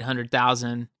essentially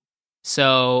 800,000.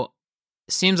 So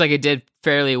seems like it did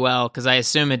fairly well, because I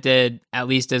assume it did at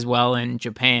least as well in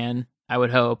Japan, I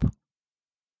would hope.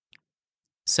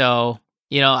 So,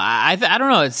 I don't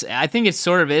know. I think it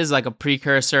sort of is like a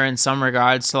precursor in some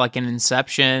regards to, like, an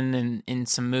Inception and in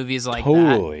some movies like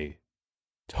that.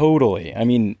 Totally. I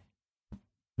mean,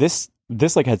 this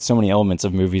like had so many elements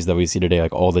of movies that we see today,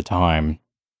 like, all the time.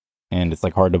 and it's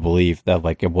like hard to believe that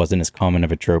like it wasn't as common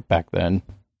of a trope back then.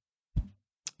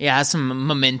 Yeah, it has some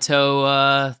Memento.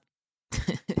 I'll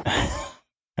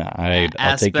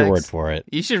take your word for it.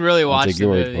 You should really watch. I'll take your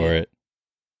word for it.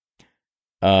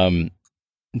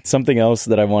 Something else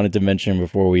that I wanted to mention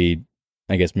before we,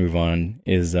 I guess, move on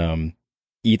is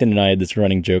Ethan and I had this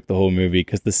running joke the whole movie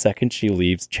because the second she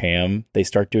leaves Cham, they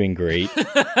start doing great.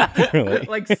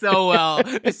 Like so well.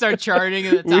 They start charting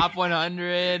in the top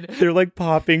 100. They're like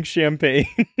popping champagne.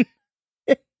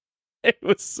 It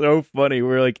was so funny.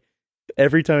 We're like,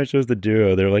 every time it shows the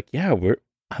duo, they're like, yeah,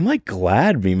 I'm like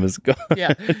glad Mima's gone.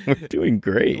 Yeah. We're doing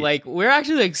great. Like, we're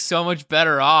actually like so much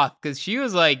better off because she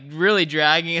was like really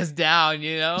dragging us down,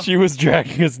 you know? She was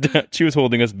dragging us down. She was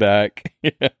holding us back.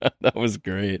 Yeah, that was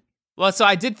great. Well, so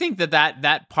I did think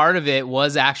that part of it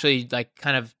was actually like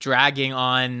kind of dragging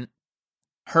on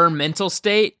her mental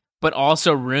state, but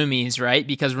also Rumi's, right?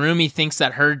 Because Rumi thinks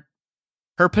that her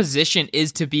position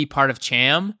is to be part of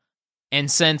Cham. And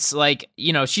since, like,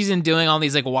 you know, she's in doing all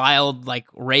these, like, wild, like,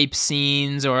 rape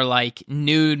scenes or, like,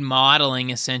 nude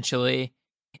modeling, essentially,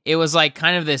 it was, like,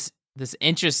 kind of this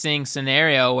interesting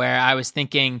scenario where I was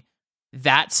thinking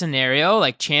that scenario,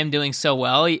 like, Cham doing so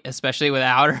well, especially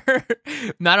without her,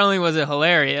 not only was it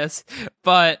hilarious,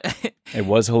 but... It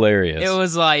was hilarious. It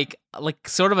was, like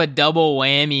sort of a double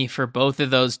whammy for both of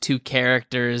those two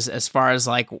characters as far as,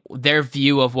 like, their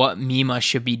view of what Mima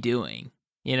should be doing,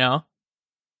 you know?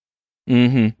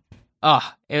 Mm-hmm.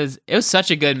 Oh, it was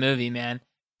such a good movie, man.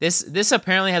 This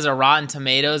apparently has a Rotten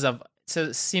Tomatoes of, so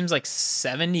it seems like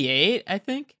 78, I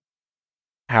think.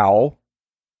 How?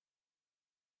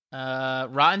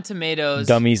 Rotten Tomatoes.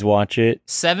 Dummies watch it.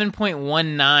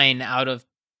 7.19 out of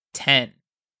 10.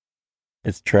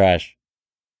 It's trash.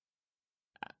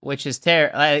 Which is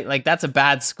terrible. Like that's a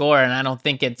bad score, and I don't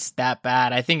think it's that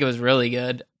bad. I think it was really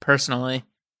good, personally.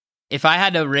 If I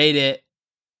had to rate it,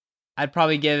 I'd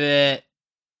probably give it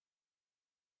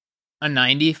a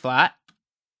 90 flat.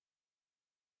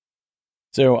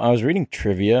 So I was reading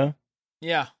trivia.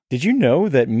 Yeah. Did you know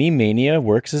that Me-Mania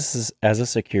works as a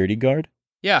security guard?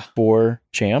 Yeah. For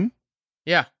Cham?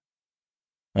 Yeah.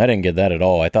 I didn't get that at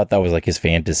all. I thought that was like his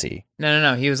fantasy.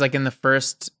 No. He was like in the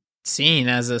first scene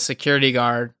as a security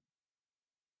guard.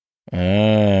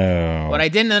 Oh. What I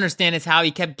didn't understand is how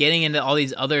he kept getting into all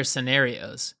these other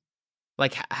scenarios.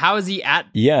 Like, how is he at...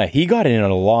 Yeah, he got in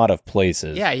a lot of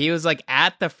places. Yeah, he was, like,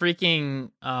 at the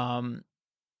freaking...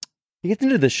 He gets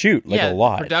into the shoot, like, a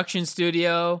lot. Production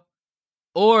studio.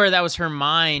 Or that was her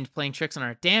mind playing tricks on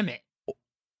her. Damn it.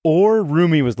 Or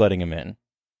Rumi was letting him in.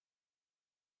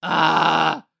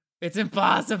 It's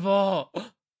impossible.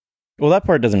 Well, that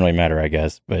part doesn't really matter, I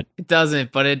guess, but... It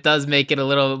doesn't, but it does make it a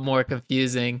little more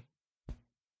confusing.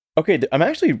 Okay, I'm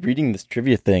actually reading this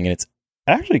trivia thing, and it's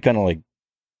actually kind of, like,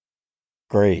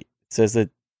 great. It says that,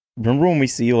 remember when we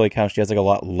see like how she has like a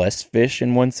lot less fish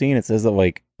in one scene? It says that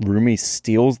like Rumi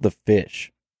steals the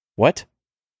fish. What?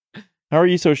 How are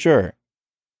you so sure?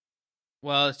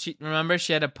 Well, she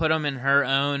had to put them in her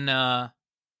own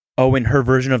Oh, in her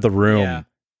version of the room. Yeah.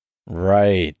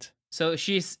 Right. So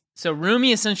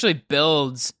Rumi essentially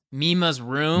builds Mima's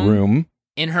room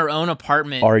in her own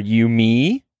apartment. Are you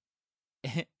me?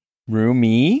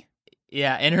 Rumi?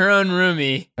 Yeah, in her own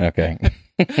roomie. Okay.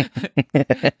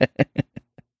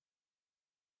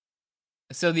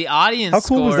 So the audience How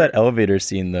cool was that elevator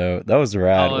scene, though? That was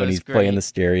rad when he's playing the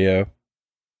stereo.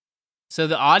 So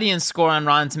the audience score on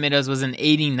Rotten Tomatoes was an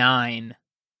 89.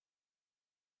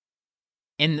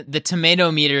 And the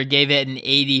tomato meter gave it an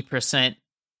 80%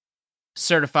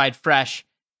 certified fresh.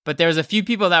 But there was a few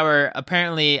people that were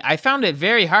apparently... I found it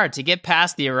very hard to get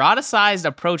past the eroticized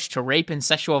approach to rape and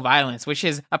sexual violence, which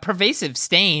is a pervasive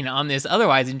stain on this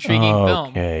otherwise intriguing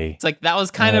film. It's like that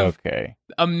was kind of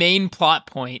a main plot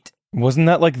point. Wasn't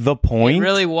that like the point? It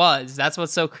really was. That's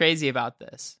what's so crazy about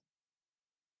this.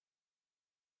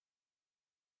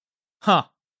 Huh.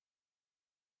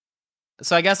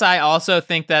 So I guess I also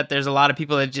think that there's a lot of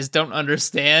people that just don't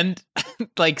understand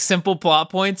like simple plot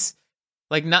points.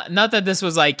 Like not that this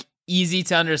was like easy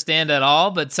to understand at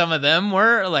all, but some of them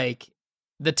were like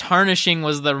the tarnishing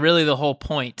was really the whole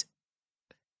point.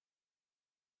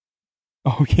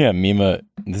 Oh yeah, Mima.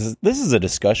 This is a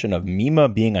discussion of Mima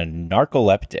being a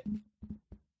narcoleptic.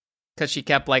 Because she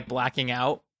kept like blacking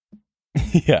out.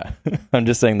 Yeah, I'm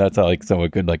just saying that's how like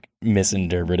someone could like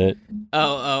misinterpret it.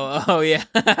 Oh yeah,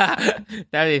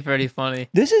 that'd be pretty funny.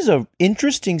 This is an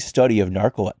interesting study of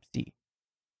narcolepsy.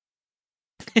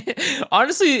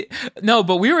 Honestly, no,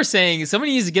 but we were saying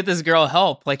somebody needs to get this girl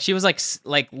help. Like she was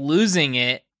like losing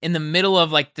it in the middle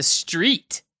of like the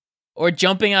street or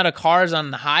jumping out of cars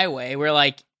on the highway. We're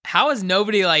like, How has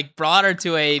nobody like brought her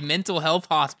to a mental health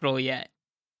hospital yet?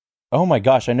 Oh my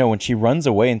gosh, I know. When she runs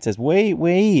away and says, wait,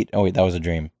 wait. Oh, wait, that was a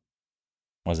dream.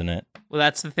 Wasn't it? Well,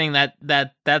 that's the thing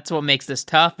that's what makes this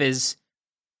tough is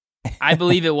I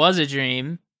believe it was a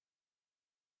dream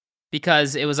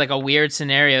because it was like a weird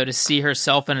scenario to see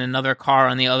herself in another car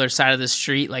on the other side of the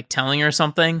street, like telling her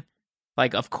something.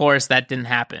 Like, of course, that didn't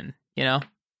happen, you know?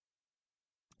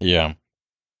 Yeah.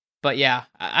 But yeah,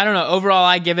 I don't know. Overall,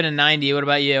 I give it a 90. What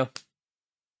about you?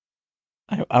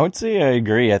 I would say I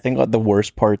agree. I think like the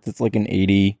worst parts, it's like an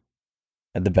 80.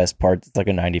 At the best parts, it's like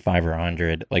a 95 or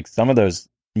 100. Like some of those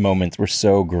moments were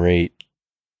so great.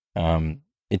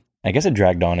 I guess it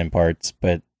dragged on in parts,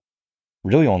 but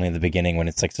really only in the beginning when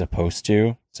it's like supposed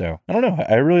to. So I don't know.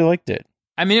 I really liked it.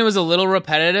 I mean, it was a little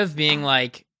repetitive being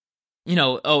like, you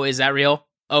know, oh, is that real?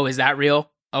 Oh, is that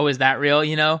real? Oh, is that real?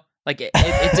 You know, like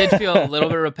it did feel a little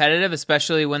bit repetitive,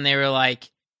 especially when they were like,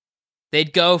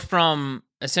 they'd go from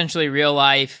essentially real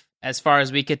life, as far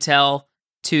as we could tell,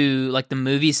 to like the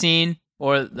movie scene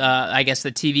or I guess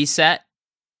the TV set,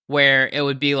 where it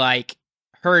would be like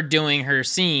her doing her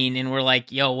scene, and we're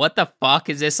like, yo, what the fuck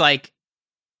is this? Like,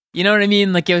 you know what I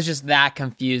mean? Like, it was just that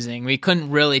confusing. We couldn't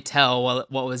really tell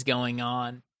what was going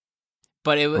on,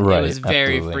 but it was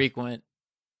very frequent.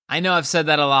 I know I've said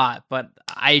that a lot, but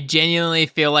I genuinely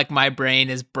feel like my brain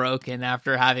is broken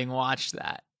after having watched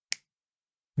that.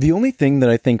 The only thing that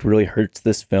I think really hurts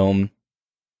this film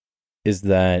is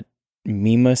that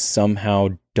Mima somehow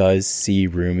does see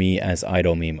Rumi as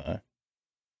idol Mima.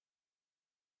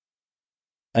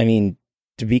 I mean,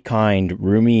 to be kind,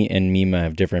 Rumi and Mima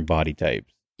have different body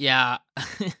types. Yeah.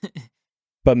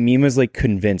 But Mima's like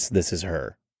convinced this is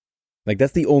her. Like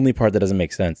that's the only part that doesn't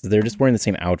make sense. They're just wearing the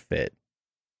same outfit.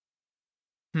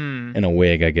 And a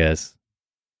wig, I guess.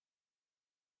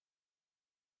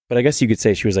 But I guess you could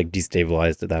say she was like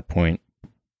destabilized at that point.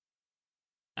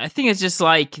 I think it's just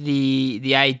like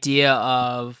the idea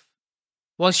of,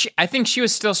 well, I think she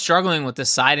was still struggling with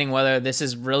deciding whether this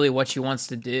is really what she wants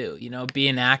to do, you know, be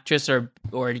an actress or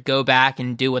go back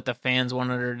and do what the fans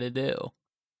wanted her to do.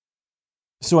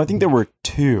 So I think there were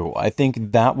two. I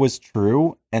think that was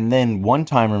true. And then one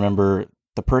time, remember,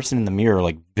 the person in the mirror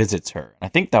like visits her. I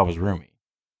think that was Rumi.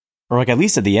 Or like at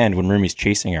least at the end when Rumi's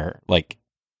chasing her, like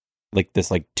this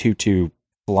like tutu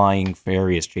flying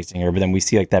fairy is chasing her. But then we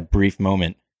see like that brief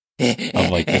moment of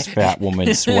like this fat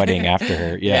woman sweating after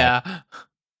her. Yeah.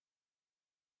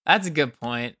 That's a good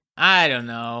point. I don't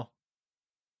know.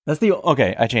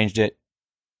 Okay, I changed it.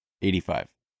 85.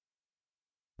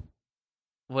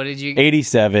 What did you...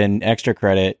 87, extra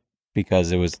credit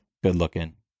because it was good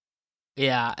looking.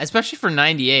 Yeah, especially for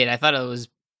 98. I thought it was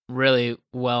really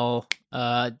well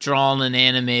drawn and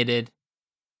animated.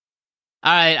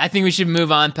 All right, I think we should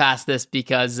move on past this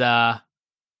because I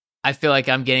feel like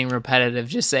I'm getting repetitive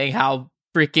just saying how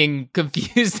freaking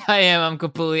confused I am. I'm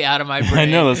completely out of my brain.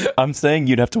 I know this. I'm saying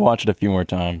you'd have to watch it a few more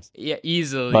times. Yeah,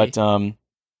 easily. But are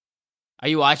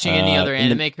you watching any other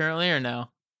anime currently or no?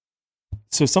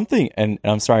 So something, and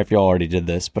I'm sorry if y'all already did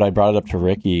this, but I brought it up to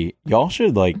Ricky. Y'all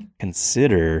should like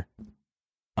consider.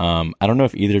 I don't know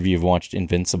if either of you have watched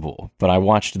Invincible, but I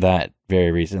watched that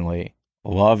very recently.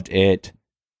 Loved it,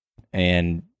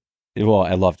 and well,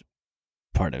 I loved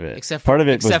part of it. Part of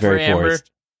it was very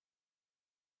forced.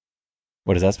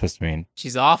 What is that supposed to mean?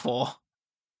 She's awful.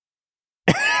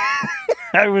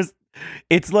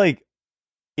 It's like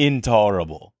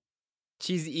intolerable.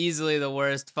 She's easily the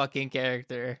worst fucking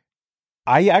character.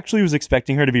 I actually was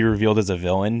expecting her to be revealed as a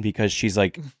villain because she's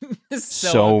like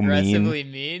so aggressively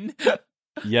mean.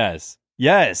 Yes.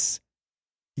 That's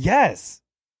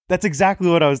exactly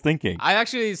what I was thinking.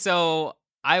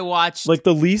 I watched like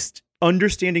the least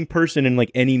understanding person in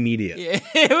like any media.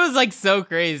 It was like so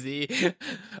crazy.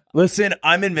 Listen,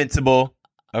 I'm invincible.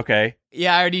 Okay.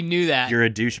 Yeah, I already knew that. You're a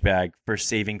douchebag for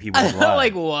saving people's lives.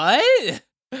 Like what?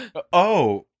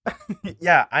 Oh.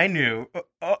 Yeah, I knew.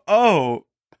 Oh.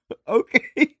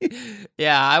 Okay.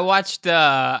 Yeah, I watched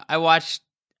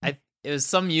it was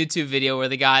some YouTube video where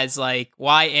the guy's like,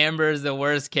 why Amber is the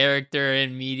worst character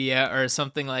in media or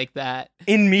something like that.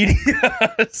 In media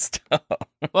stuff.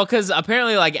 Well, because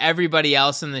apparently like everybody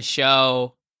else in the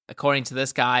show, according to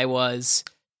this guy, was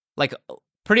like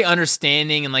pretty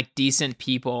understanding and like decent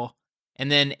people.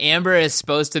 And then Amber is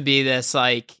supposed to be this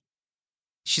like,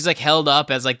 she's like held up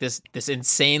as like this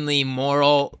insanely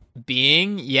moral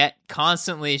being, yet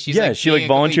constantly she's she like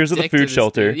volunteers at the food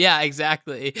shelter. Yeah,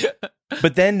 exactly.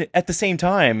 But then at the same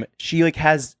time, she like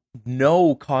has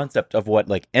no concept of what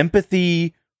like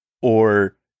empathy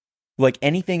or like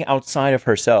anything outside of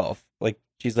herself. Like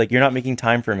she's like, you're not making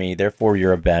time for me, therefore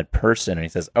you're a bad person. And he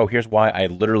says, oh, here's why I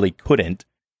literally couldn't.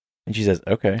 And she says,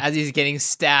 okay. As he's getting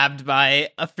stabbed by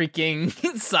a freaking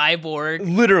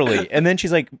cyborg. Literally. And then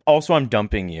she's like, also, I'm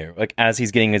dumping you. Like, as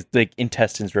he's getting his like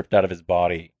intestines ripped out of his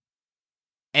body.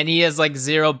 And he has like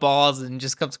 0 balls and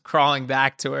just comes crawling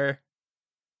back to her.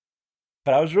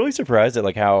 But I was really surprised at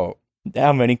like how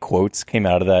many quotes came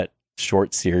out of that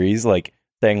short series, like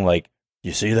saying like,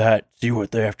 you see that? See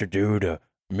what they have to do to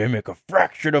mimic a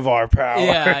fraction of our power.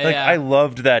 Yeah, like, yeah. I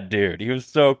loved that dude. He was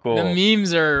so cool. The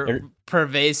memes are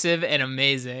pervasive and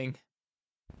amazing.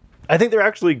 I think they're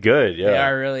actually good. Yeah, They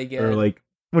are really good. Or like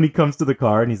when he comes to the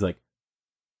car and he's like,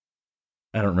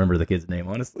 I don't remember the kid's name,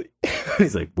 honestly.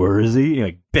 He's like, where is he? He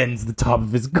like bends the top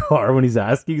of his car when he's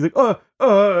asking. He's like,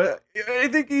 I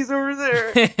think he's over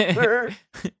there.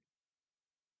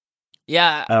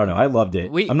 Yeah. I don't know. I loved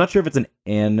it. I'm not sure if it's an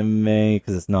anime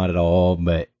because it's not at all,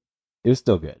 but it was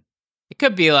still good. It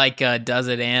could be like a Does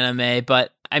It anime,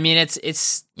 but I mean,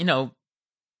 it's you know,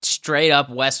 straight up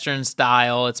Western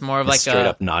style. It's more of like straight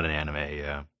up not an anime.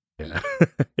 Yeah.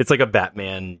 It's like a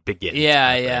Batman Begins.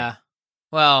 Yeah, yeah.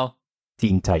 Well,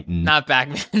 Teen Titan. not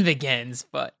Batman Begins,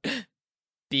 but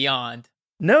Beyond.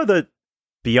 No, the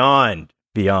Beyond.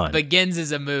 Begins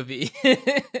is a movie.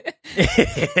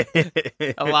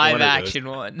 A live action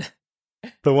one.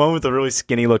 The one with the really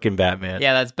skinny looking Batman.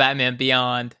 Yeah, that's Batman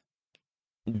Beyond.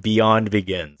 Beyond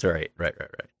Begins. Right.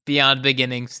 Beyond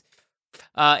Beginnings.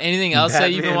 Anything else Batman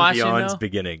that you've been watching? Beyond's though?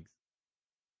 Beginnings.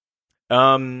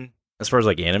 As far as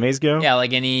like animes go? Yeah,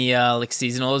 like any like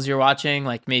seasonals you're watching,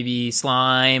 like maybe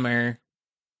Slime or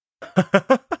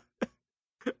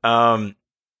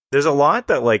There's a lot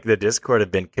that like the Discord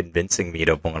have been convincing me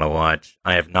to want to watch.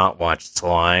 I have not watched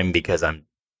Slime because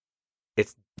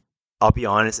I'll be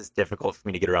honest, it's difficult for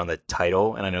me to get around the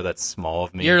title, and I know that's small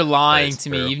of me. You're lying to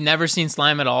me. You've never seen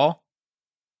Slime at all?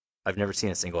 I've never seen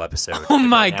a single episode. Oh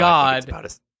my god.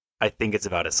 I think it's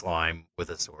about a slime with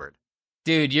a sword.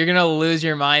 Dude, you're gonna lose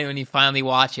your mind when you finally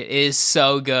watch it. It is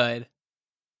so good.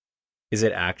 Is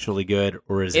it actually good,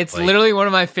 or is it's it like literally one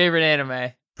of my favorite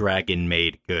anime. Dragon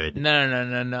made good?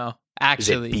 No.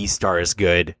 Actually. Is it Beastars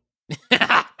good?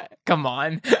 Come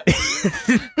on.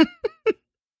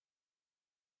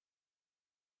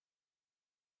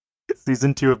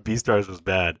 Season 2 of Beastars was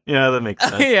bad. Yeah, that makes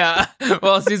sense. Yeah.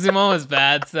 Well, season 1 was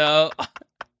bad, so.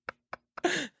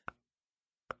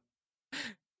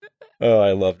 Oh,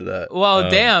 I loved that. Well,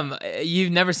 damn.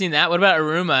 You've never seen that? What about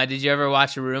Aruma? Did you ever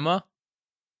watch Aruma?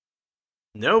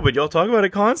 No, but y'all talk about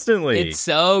it constantly. It's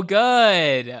so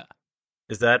good.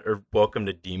 Is that or Welcome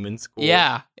to Demon School?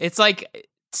 Yeah. It's like, it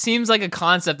seems like a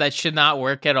concept that should not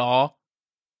work at all.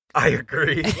 I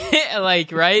agree.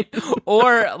 Like, right?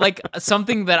 Or like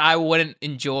something that I wouldn't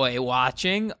enjoy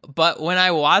watching. But when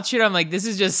I watch it, I'm like, this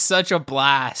is just such a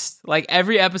blast. Like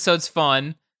every episode's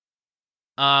fun.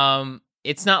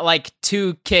 It's not like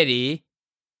too kiddie,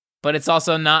 but it's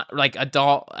also not like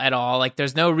adult at all. Like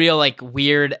there's no real like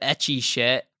weird ecchi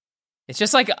shit. It's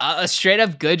just like a straight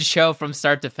up good show from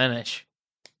start to finish.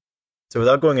 So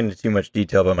without going into too much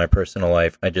detail about my personal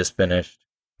life, I just finished,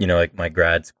 like my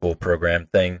grad school program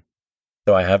thing.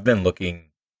 So I have been looking,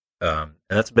 and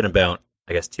that's been about,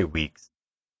 I guess, 2 weeks.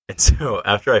 And so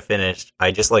after I finished,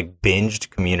 I just like binged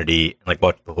Community and like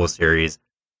watched the whole series.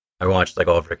 I watched like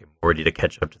all of Rick and Morty to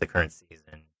catch up to the current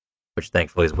season, which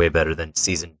thankfully is way better than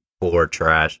season 4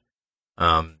 trash.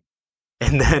 And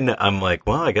then I'm like,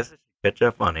 well, I guess I should catch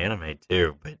up on anime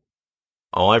too. But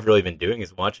all I've really been doing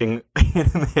is watching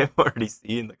anime I've already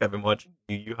seen. Like I've been watching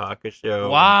Yu Yu Hakusho.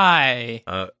 Why?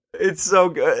 It's so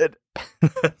good.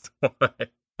 That's why.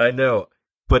 I know.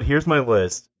 But here's my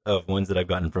list of ones that I've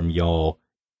gotten from y'all.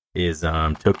 Is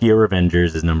Tokyo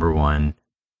Revengers is number 1.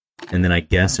 And then I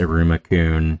guess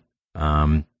Aruma-kun.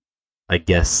 I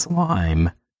guess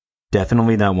Slime.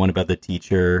 Definitely that one about the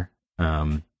teacher.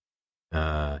 The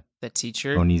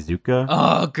teacher? Onizuka.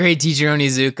 Oh, great teacher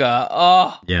Onizuka.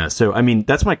 Oh. Yeah, so I mean,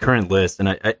 that's my current list.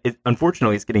 And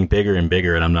unfortunately, it's getting bigger and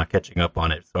bigger, and I'm not catching up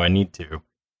on it. So I need to.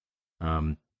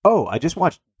 I just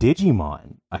watched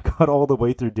Digimon. I got all the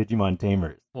way through Digimon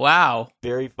Tamers. Wow.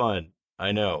 Very fun.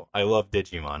 I know. I love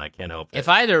Digimon. I can't help it. If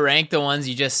I had to rank the ones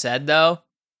you just said, though.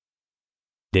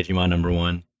 Digimon number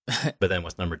 1. But then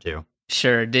what's number 2?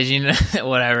 Sure.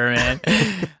 Whatever, man.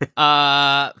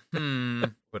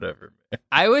 Whatever, man.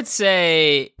 I would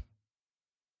say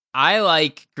I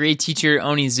like Great Teacher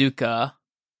Onizuka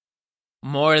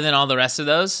more than all the rest of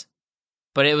those.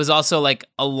 But it was also like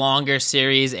a longer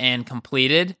series and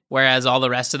completed, whereas all the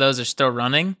rest of those are still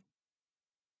running.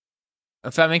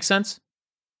 If that makes sense?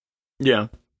 Yeah.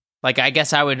 Like I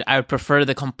guess I would prefer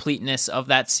the completeness of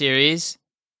that series.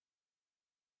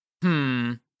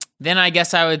 Then I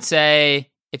guess I would say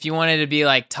if you wanted to be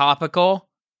like topical,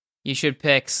 you should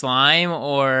pick Slime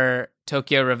or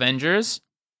Tokyo Revengers.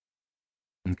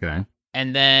 Okay.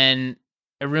 And then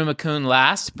Iruma-kun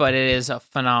last, but it is a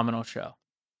phenomenal show.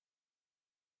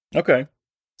 Okay.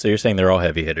 So you're saying they're all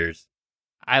heavy hitters.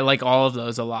 I like all of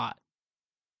those a lot.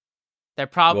 They're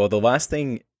probably Well, the last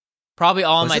thing... probably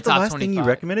all in my Was it the top last 25. thing you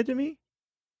recommended to me?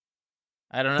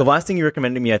 I don't know. The last thing you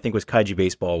recommended to me, I think, was Kaiji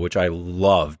Baseball, which I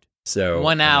loved. So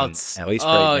One I mean, outs. at least Oh,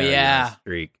 right now, you're on a yeah.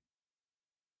 streak.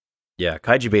 Yeah,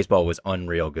 Kaiji Baseball was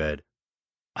unreal good.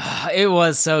 It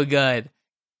was so good.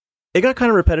 It got kind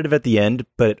of repetitive at the end,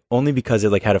 but only because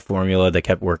it like had a formula that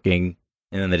kept working,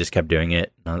 and then they just kept doing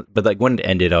it. But like when it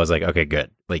ended, I was like, okay, good.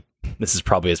 Like this is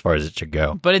probably as far as it should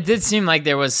go. But it did seem like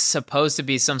there was supposed to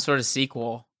be some sort of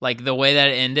sequel, like the way that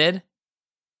it ended.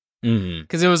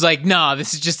 Because it was like, no,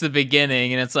 this is just the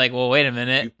beginning, and it's like, well, wait a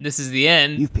minute, this is the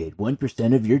end. You've paid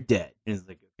 1% of your debt. And it's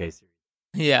like, okay, seriously.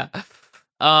 Yeah.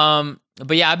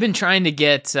 But yeah, I've been trying to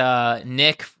get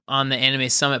Nick on the Anime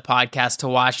Summit podcast to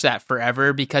watch that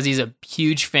forever because he's a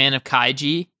huge fan of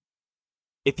Kaiji.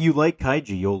 If you like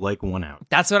Kaiji, you'll like One Out.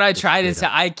 That's what I try to say.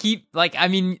 I keep like, I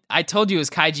mean, I told you it was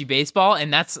Kaiji Baseball,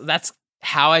 and that's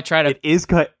how I try to. It is.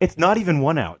 It's not even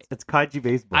One Out. It's Kaiji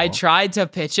Baseball. I tried to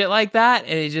pitch it like that,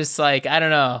 and it just like, I don't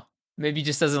know, maybe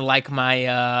just doesn't like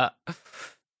my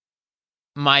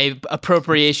my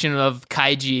appropriation of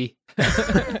Kaiji.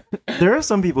 There are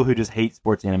some people who just hate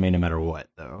sports anime no matter what,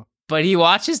 though. But he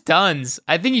watches tons.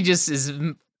 I think he just is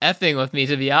effing with me,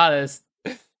 to be honest.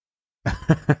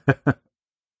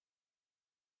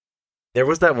 There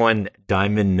was that one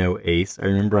Diamond No Ace. I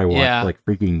remember I watched like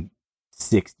freaking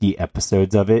 60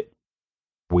 episodes of it,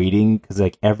 waiting because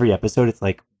like every episode, it's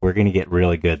like we're gonna get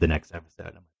really good the next episode.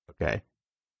 I'm like, okay.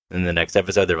 And the next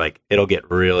episode, they're like, it'll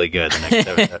get really good the next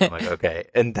episode. I'm like, okay.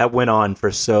 And that went on for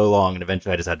so long, and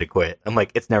eventually I just had to quit. I'm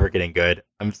like, it's never getting good.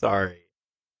 I'm sorry.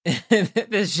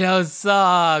 This show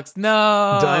sucks.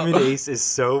 No. Diamond Ace is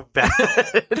so bad.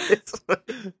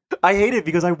 I hate it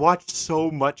because I watched so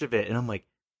much of it, and I'm like,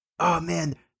 oh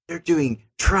man, they're doing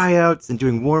tryouts and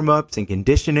doing warm-ups and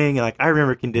conditioning, and like I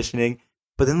remember conditioning,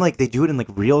 but then like they do it in like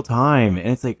real time, and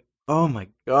it's like, oh my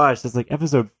gosh, that's like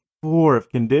episode 4 of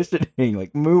conditioning.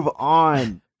 Like, move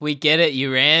on. We get it.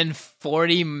 You ran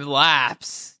 40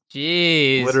 laps.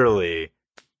 Jeez. Literally.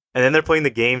 And then they're playing the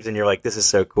games, and you're like, this is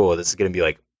so cool. This is going to be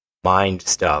like mind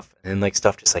stuff. And then like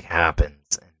stuff just like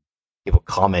happens, and people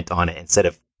comment on it instead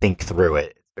of think through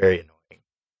it. It's very annoying.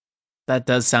 That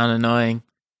does sound annoying.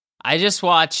 I just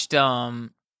watched,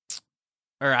 or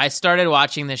I started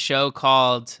watching this show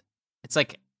called, it's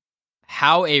like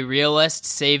How a Realist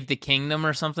Saved the Kingdom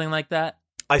or something like that.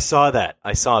 I saw that.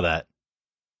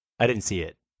 I didn't see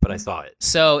it, but I saw it.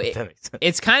 So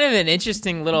it's kind of an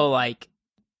interesting little, like,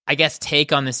 I guess,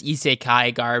 take on this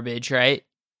isekai garbage, right?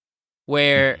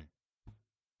 Where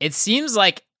it seems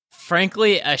like,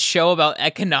 frankly, a show about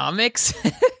economics,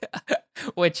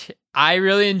 which I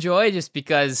really enjoy just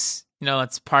because, you know,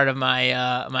 it's part of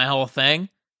my my whole thing.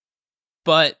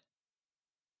 But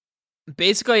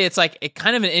basically, it's like a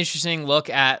kind of an interesting look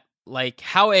at like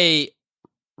how a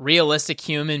realistic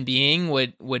human being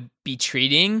would be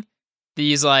treating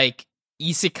these like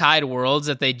isekai worlds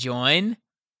that they join,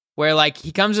 where like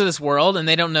he comes to this world and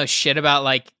they don't know shit about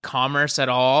like commerce at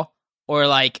all, or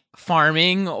like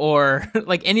farming, or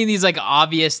like any of these like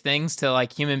obvious things to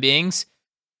like human beings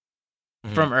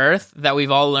from Earth that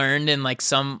we've all learned in like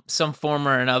some form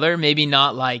or another. Maybe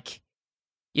not like,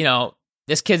 you know,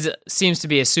 this kid seems to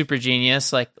be a super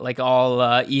genius, like all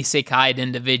isekai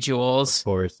individuals. Of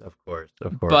course.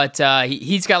 But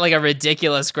he's got like a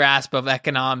ridiculous grasp of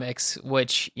economics,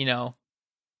 which, you know,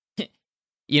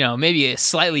 maybe is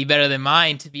slightly better than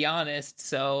mine, to be honest.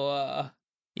 So,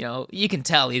 you know, you can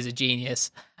tell he's a genius.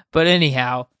 But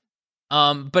anyhow,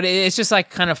 but it's just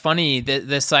like kind of funny that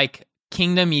this like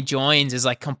kingdom he joins is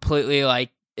like completely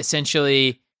like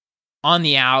essentially on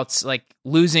the outs, like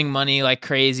losing money like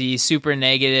crazy, super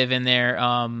negative in their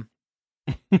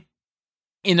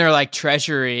like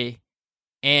treasury,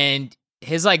 and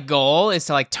his like goal is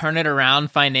to like turn it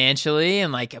around financially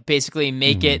and like basically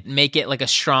make it like a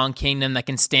strong kingdom that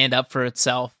can stand up for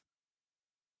itself.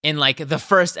 In like the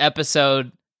first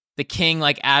episode, the king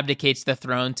like abdicates the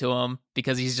throne to him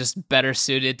because he's just better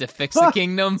suited to fix the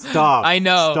kingdom. Stop. I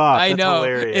know. That's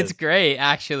hilarious. It's great,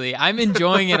 actually. I'm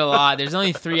enjoying it a lot. There's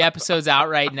only 3 episodes out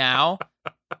right now,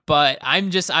 but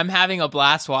I'm having a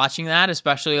blast watching that,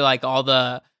 especially like all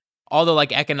the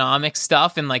like economic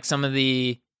stuff and like some of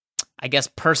the, I guess,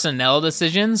 personnel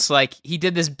decisions. Like he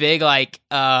did this big like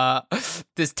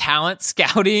this talent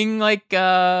scouting like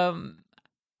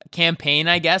campaign,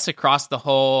 I guess, across the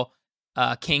whole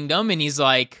kingdom, and he's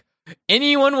like,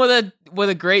 anyone with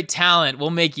a great talent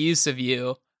will make use of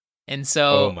you. And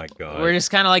so Oh my god. we're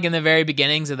just kind of like in the very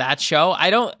beginnings of that show. I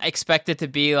don't expect it to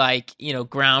be like,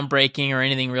 groundbreaking or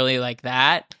anything really like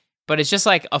that, but it's just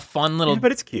like a fun little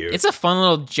but it's cute. It's a fun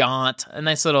little jaunt, a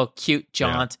nice little cute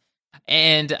jaunt.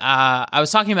 And I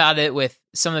was talking about it with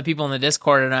some of the people in the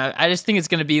Discord, and I just think it's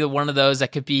going to be one of those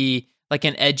that could be like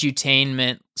an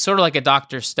edutainment, sort of like a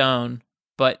Dr. Stone,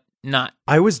 but not.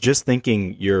 I was just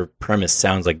thinking your premise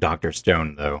sounds like Dr.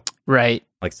 Stone, though. Right.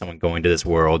 Like someone going to this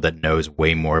world that knows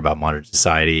way more about modern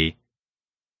society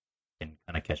and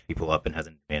kind of catch people up and has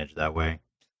an advantage that way.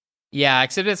 Yeah,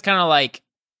 except it's kind of like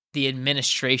the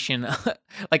administration.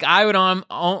 Like I would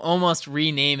almost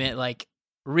rename it like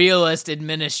Realist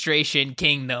Administration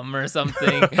Kingdom or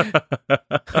something.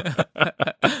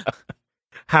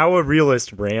 How a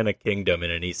realist ran a kingdom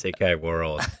in an isekai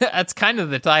world. That's kind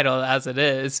of the title as it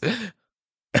is.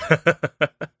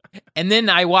 And then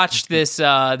I watched this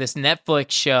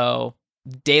Netflix show,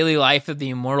 Daily Life of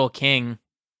the Immortal King.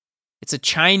 It's a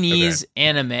Chinese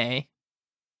anime.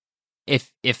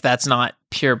 If that's not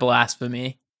pure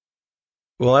blasphemy.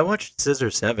 Well, I watched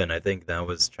Scissor 7. I think that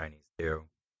was Chinese too.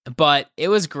 But it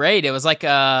was great. It was like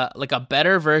a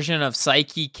better version of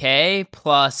Psyche K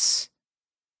plus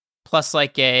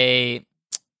like a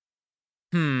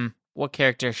what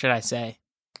character should I say?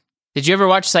 Did you ever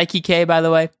watch Psyche K, by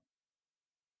the way?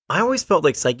 I always felt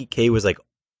like Psyche K was like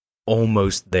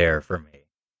almost there for me.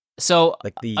 So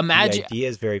like the idea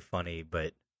is very funny,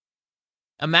 but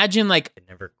imagine like it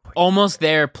never quite almost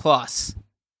there plus.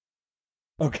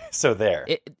 Okay, so there.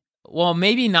 Well,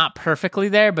 maybe not perfectly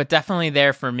there, but definitely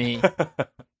there for me.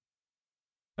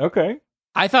 Okay.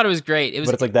 I thought it was great.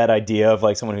 But it's like that idea of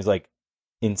like someone who's like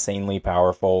insanely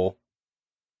powerful,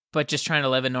 but just trying to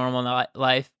live a normal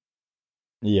life.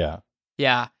 Yeah.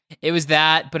 Yeah. It was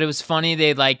that, but it was funny.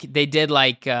 They did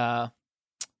like a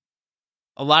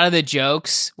lot of the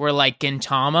jokes were like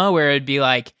Gintama, where it'd be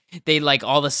like they'd like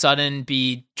all of a sudden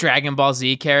be Dragon Ball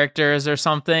Z characters or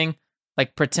something,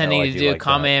 like pretending to do like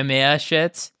Kamehameha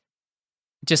shits.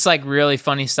 Just like really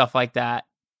funny stuff like that.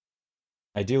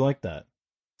 I do like that.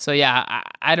 So yeah,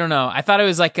 I don't know. I thought it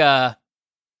was like I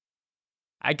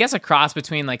guess a cross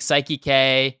between like Psyche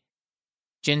K,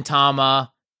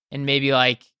 Gintama, and maybe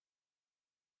like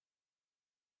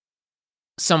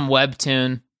some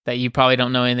webtoon that you probably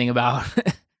don't know anything about.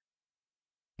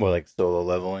 More like Solo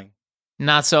Leveling?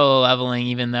 Not Solo Leveling,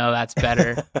 even though that's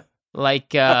better.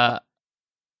 Like, fuck,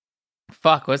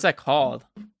 what's that called?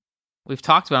 We've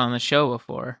talked about it on the show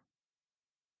before.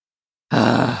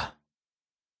 Okay,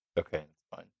 it's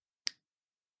fine.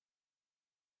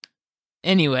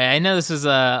 Anyway, I know this was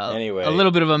a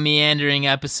little bit of a meandering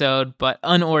episode, but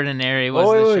Unordinary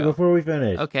was the show. Before we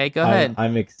finish. Okay, go ahead.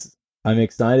 I'm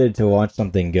excited to watch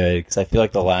something good because I feel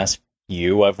like the last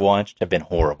few I've watched have been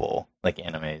horrible, like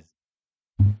animes.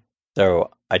 So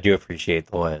I do appreciate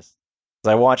the list.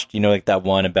 Because I watched, like that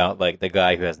one about like the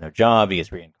guy who has no job, he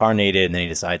gets reincarnated, and then he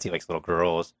decides he likes little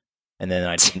girls. And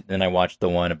then I watched the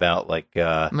one about like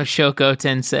Mashoko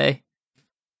Tensei.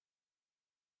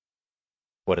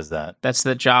 What is that? That's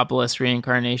the jobless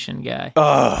reincarnation guy.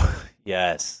 Oh,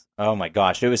 yes. Oh my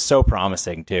gosh, it was so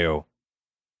promising too.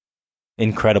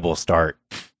 Incredible start.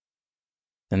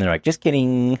 And they're like, just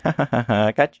kidding.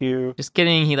 I got you. Just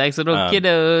kidding. He likes little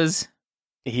kiddos.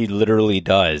 He literally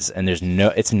does. And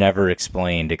it's never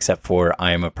explained except for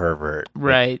I am a pervert.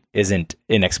 Right. It isn't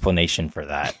an explanation for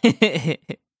that.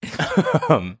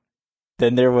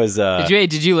 Then there was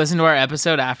Did you listen to our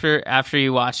episode after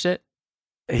you watched it?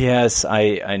 Yes,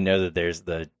 I know that there's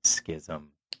the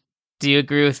schism. Do you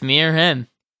agree with me or him?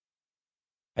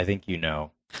 I think you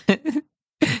know.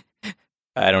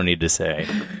 I don't need to say.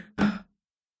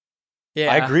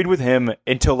 Yeah. I agreed with him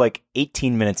until like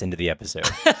 18 minutes into the episode.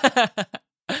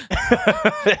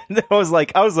 I was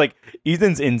like,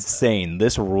 Ethan's insane.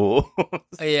 This rule.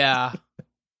 Yeah.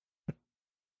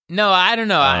 No, I don't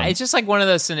know. It's just like one of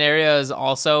those scenarios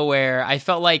also where I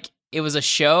felt like it was a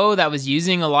show that was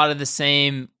using a lot of the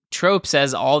same tropes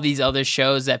as all these other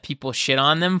shows that people shit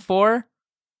on them for.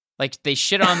 Like they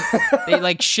shit on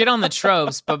the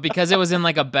tropes, but because it was in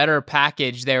like a better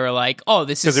package, they were like, "Oh,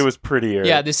 this is because it was prettier."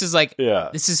 Yeah, this is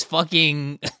this is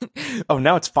fucking. Oh,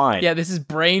 now it's fine. Yeah, this is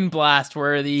brain blast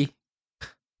worthy.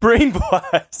 Brain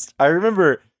blast. I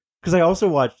remember because I also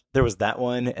watched. There was that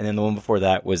one, and then the one before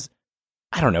that was,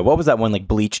 I don't know, what was that one, like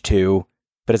Bleach 2,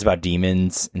 but it's about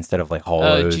demons instead of like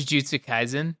hollows. Jujutsu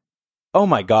Kaisen. Oh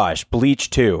my gosh,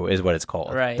 Bleach 2 is what it's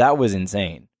called. Right. That was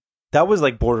insane. That was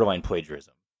like borderline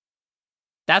plagiarism.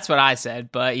 That's what I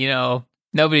said, but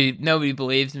nobody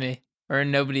believes me, or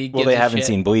nobody. Well, they haven't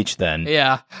seen Bleach then.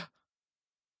 Yeah.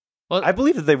 Well, I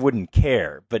believe that they wouldn't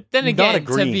care, but then not again, to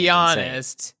agreeing be is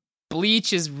honest,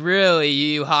 Bleach is really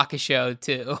Yu Yu Hakusho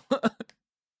too. insane.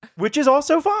 Which is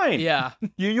also fine. Yeah.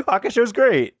 Yu Yu Hakusho's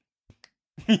great.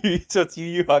 So it's Yu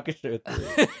Yu Hakusho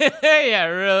 3. Yeah,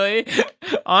 really.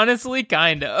 Honestly,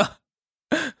 kinda.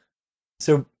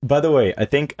 So, by the way, I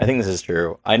think this is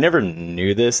true. I never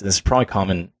knew this. This is probably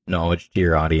common knowledge to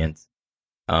your audience.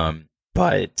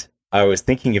 But I was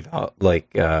thinking about I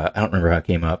don't remember how it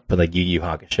came up, but like Yu Yu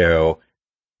Hakusho,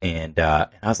 and I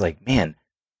was like, man,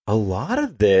 a lot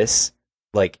of this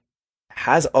like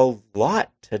has a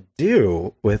lot to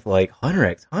do with like Hunter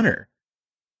x Hunter.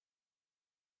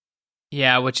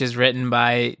 Yeah, which is written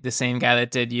by the same guy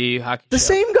that did Yu Yu Hakusho. The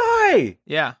same guy.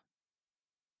 Yeah.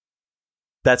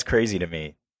 That's crazy to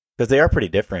me because they are pretty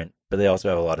different, but they also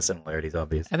have a lot of similarities.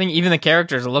 Obviously, I think even the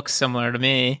characters look similar to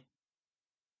me.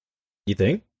 you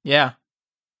think? Yeah.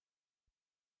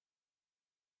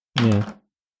 Yeah.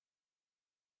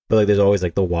 But like, there's always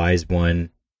like the wise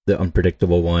one, the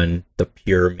unpredictable one, the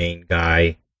pure main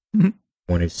guy, one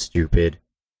who's stupid,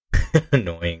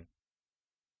 annoying.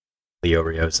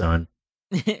 Leorio-san.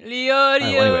 Leorio.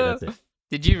 Anyway, that's it.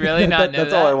 Did you really not know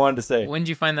that's that? all I wanted to say. When did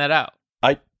you find that out?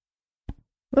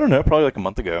 I don't know, probably like a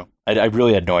month ago. I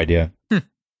really had no idea.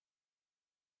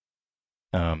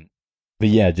 But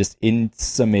yeah, just in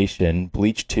summation,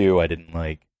 Bleach 2 I didn't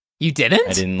like. You didn't?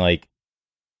 I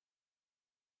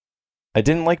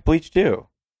didn't like Bleach 2.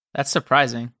 That's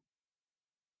surprising.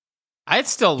 I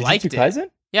still liked it. Kaisen?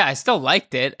 Yeah, I still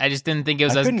liked it. I just didn't think it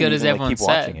was as good as everyone keep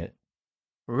said. watching it.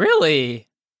 Really?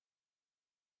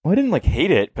 Well, I didn't like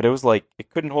hate it, but it was like it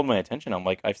couldn't hold my attention. I'm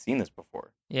like, I've seen this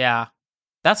before. Yeah.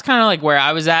 That's kind of like where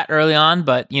I was at early on,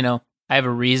 but you know, I have a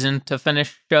reason to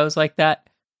finish shows like that.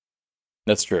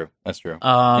 That's true.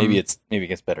 Maybe it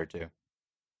gets better too.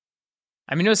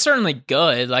 I mean, it was certainly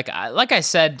good. Like I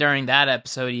said during that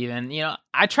episode, even, you know,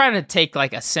 I try to take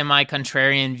like a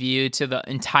semi-contrarian view to the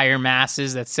entire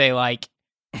masses that say like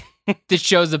this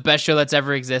show's the best show that's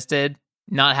ever existed,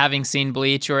 not having seen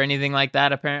Bleach or anything like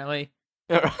that. Apparently,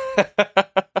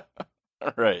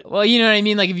 right. Well, you know what I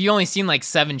mean. Like if you've only seen like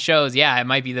 7 shows, yeah, it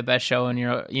might be the best show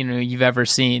you've ever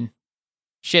seen.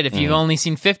 Shit, if you've only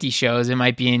seen 50 shows, it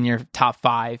might be in your top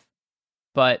 5.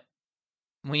 But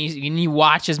when you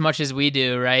watch as much as we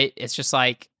do, right, it's just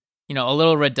like, you know, a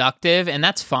little reductive, and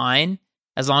that's fine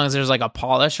as long as there's like a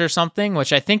polish or something,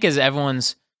 which I think is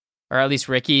everyone's, or at least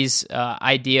Ricky's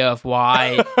idea of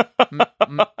why.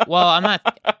 Well, I'm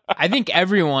not. I think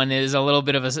everyone is a little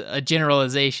bit of a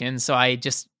generalization, so I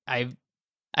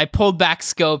pulled back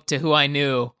scope to who I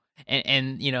knew,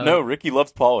 and you know. No, Ricky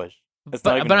loves polish.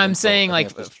 But I'm saying like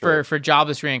for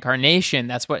Jobless Reincarnation,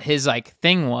 that's what his like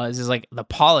thing was, is like the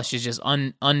polish is just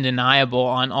undeniable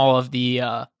on all of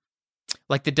the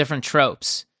like the different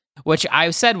tropes, which I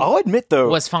said I'll admit though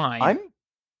was fine.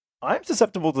 I'm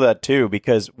susceptible to that too,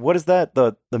 because what is that?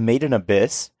 The Made in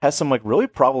Abyss has some like really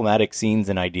problematic scenes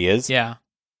and ideas. Yeah.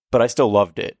 But I still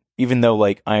loved it, even though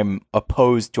like I'm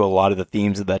opposed to a lot of the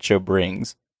themes that show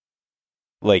brings.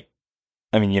 Like,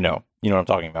 I mean, you know what I'm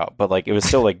talking about. But like, it was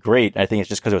still like great. I think it's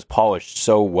just because it was polished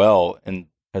so well, and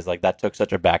because like that took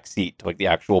such a back seat to like the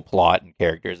actual plot and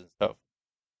characters and stuff.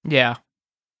 Yeah.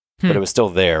 But it was still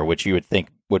there, which you would think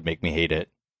would make me hate it.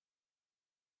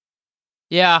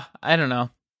 Yeah, I don't know.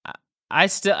 I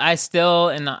still,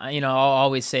 and you know, I'll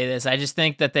always say this. I just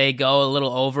think that they go a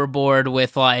little overboard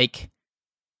with like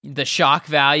the shock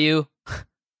value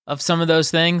of some of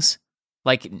those things.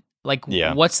 Like,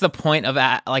 yeah. What's the point of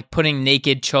like putting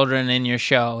naked children in your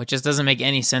show? It just doesn't make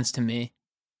any sense to me.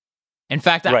 In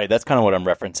fact, right. That's kind of what I'm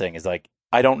referencing. Is like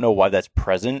I don't know why that's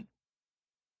present.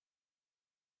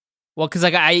 Well, because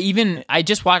like I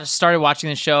just started watching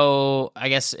the show. I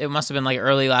guess it must have been like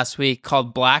early last week,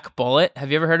 called Black Bullet.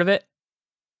 Have you ever heard of it?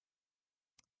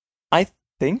 I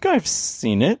think I've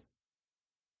seen it.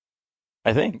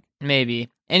 I think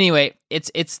maybe. Anyway, it's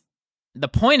the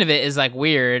point of it is like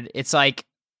weird. It's like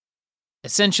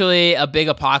essentially a big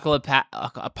apocalypse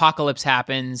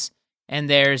happens,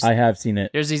 and I have seen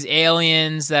it. There's these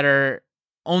aliens that are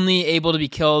only able to be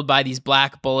killed by these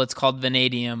black bullets called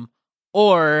vanadium,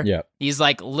 or these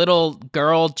like little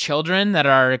girl children that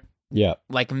are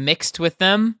like mixed with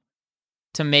them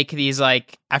to make these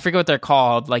like, I forget what they're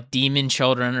called, like demon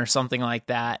children or something like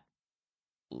that.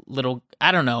 Little,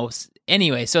 I don't know.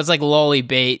 Anyway, so it's like lolly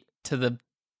bait to the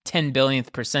 10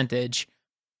 billionth percentage.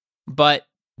 But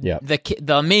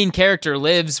the main character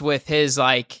lives with his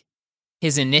like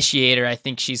his initiator, I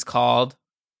think she's called,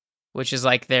 which is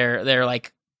like their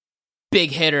like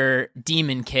big hitter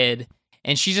demon kid,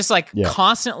 and she's just like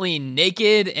constantly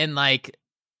naked and like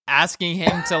asking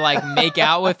him to like make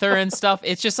out with her and stuff.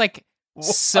 It's just like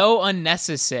so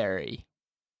unnecessary.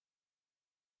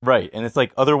 Right. And it's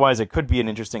like, otherwise it could be an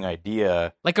interesting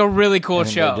idea. Like a really cool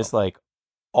show. Just like,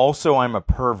 also I'm a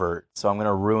pervert, so I'm going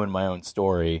to ruin my own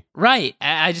story. Right.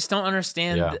 I just don't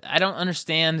understand. Yeah. I don't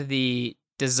understand the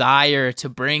desire to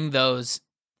bring those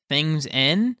things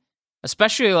in,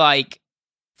 especially like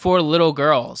for little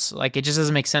girls. Like, it just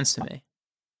doesn't make sense to me.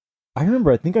 I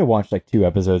remember, I think I watched like 2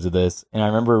 episodes of this, and I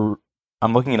remember,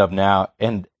 I'm looking it up now,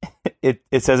 and it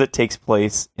says it takes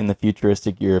place in the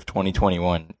futuristic year of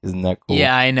 2021. Isn't that cool?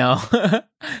 Yeah, I know.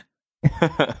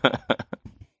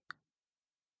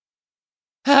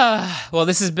 Well,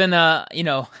 this has been a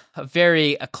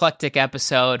very eclectic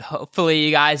episode. Hopefully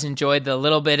you guys enjoyed the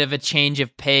little bit of a change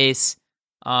of pace.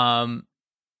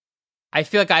 I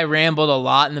feel like I rambled a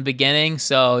lot in the beginning,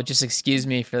 so just excuse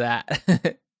me for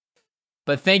that.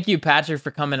 But thank you, Patrick,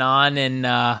 for coming on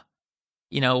and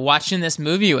watching this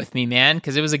movie with me, man,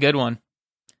 because it was a good one.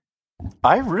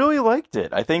 I really liked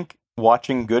it. I think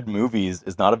watching good movies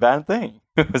is not a bad thing.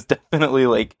 It was definitely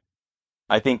like,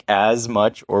 I think, as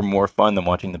much or more fun than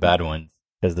watching the bad ones,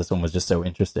 because this one was just so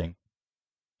interesting.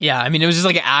 Yeah, I mean, it was just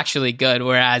like actually good,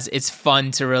 whereas it's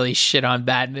fun to really shit on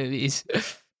bad movies.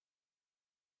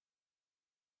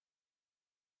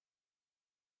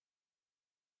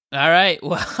 All right,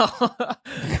 well,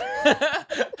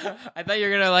 I thought you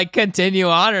were gonna like continue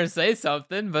on or say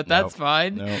something, but that's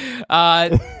fine.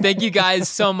 Nope. Thank you guys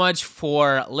so much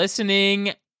for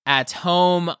listening at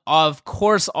home. Of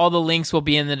course, all the links will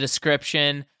be in the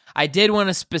description. I did want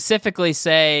to specifically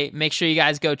say, make sure you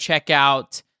guys go check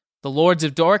out the Lords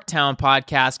of Dorktown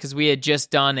podcast, because we had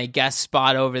just done a guest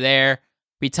spot over there.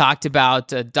 We talked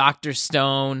about Dr.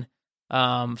 Stone,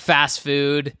 fast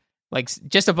food, like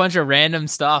just a bunch of random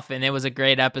stuff, and it was a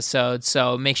great episode.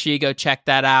 So make sure you go check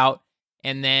that out.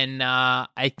 And then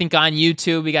I think on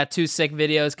YouTube, we got 2 sick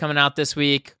videos coming out this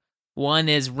week. One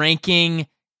is ranking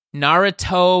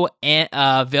Naruto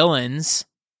and villains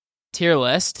tier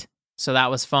list, so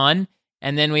that was fun.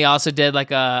 And then we also did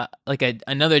another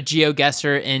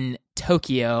GeoGuessr in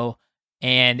Tokyo,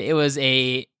 and it was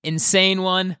a insane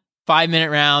one. 5-minute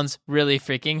rounds, really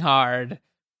freaking hard.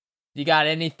 You got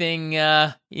anything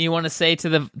you want to say to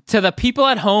the people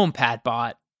at home,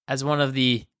 Patbot, as one of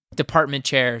the department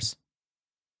chairs?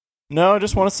 No, I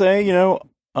just want to say,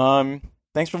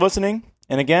 thanks for listening.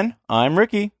 And again, I'm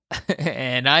Ricky.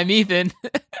 And I'm Ethan.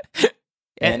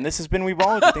 And this has been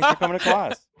Weebology. Thanks for coming to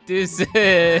class. Deuces.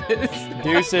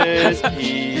 Deuces.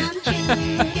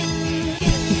 Peace.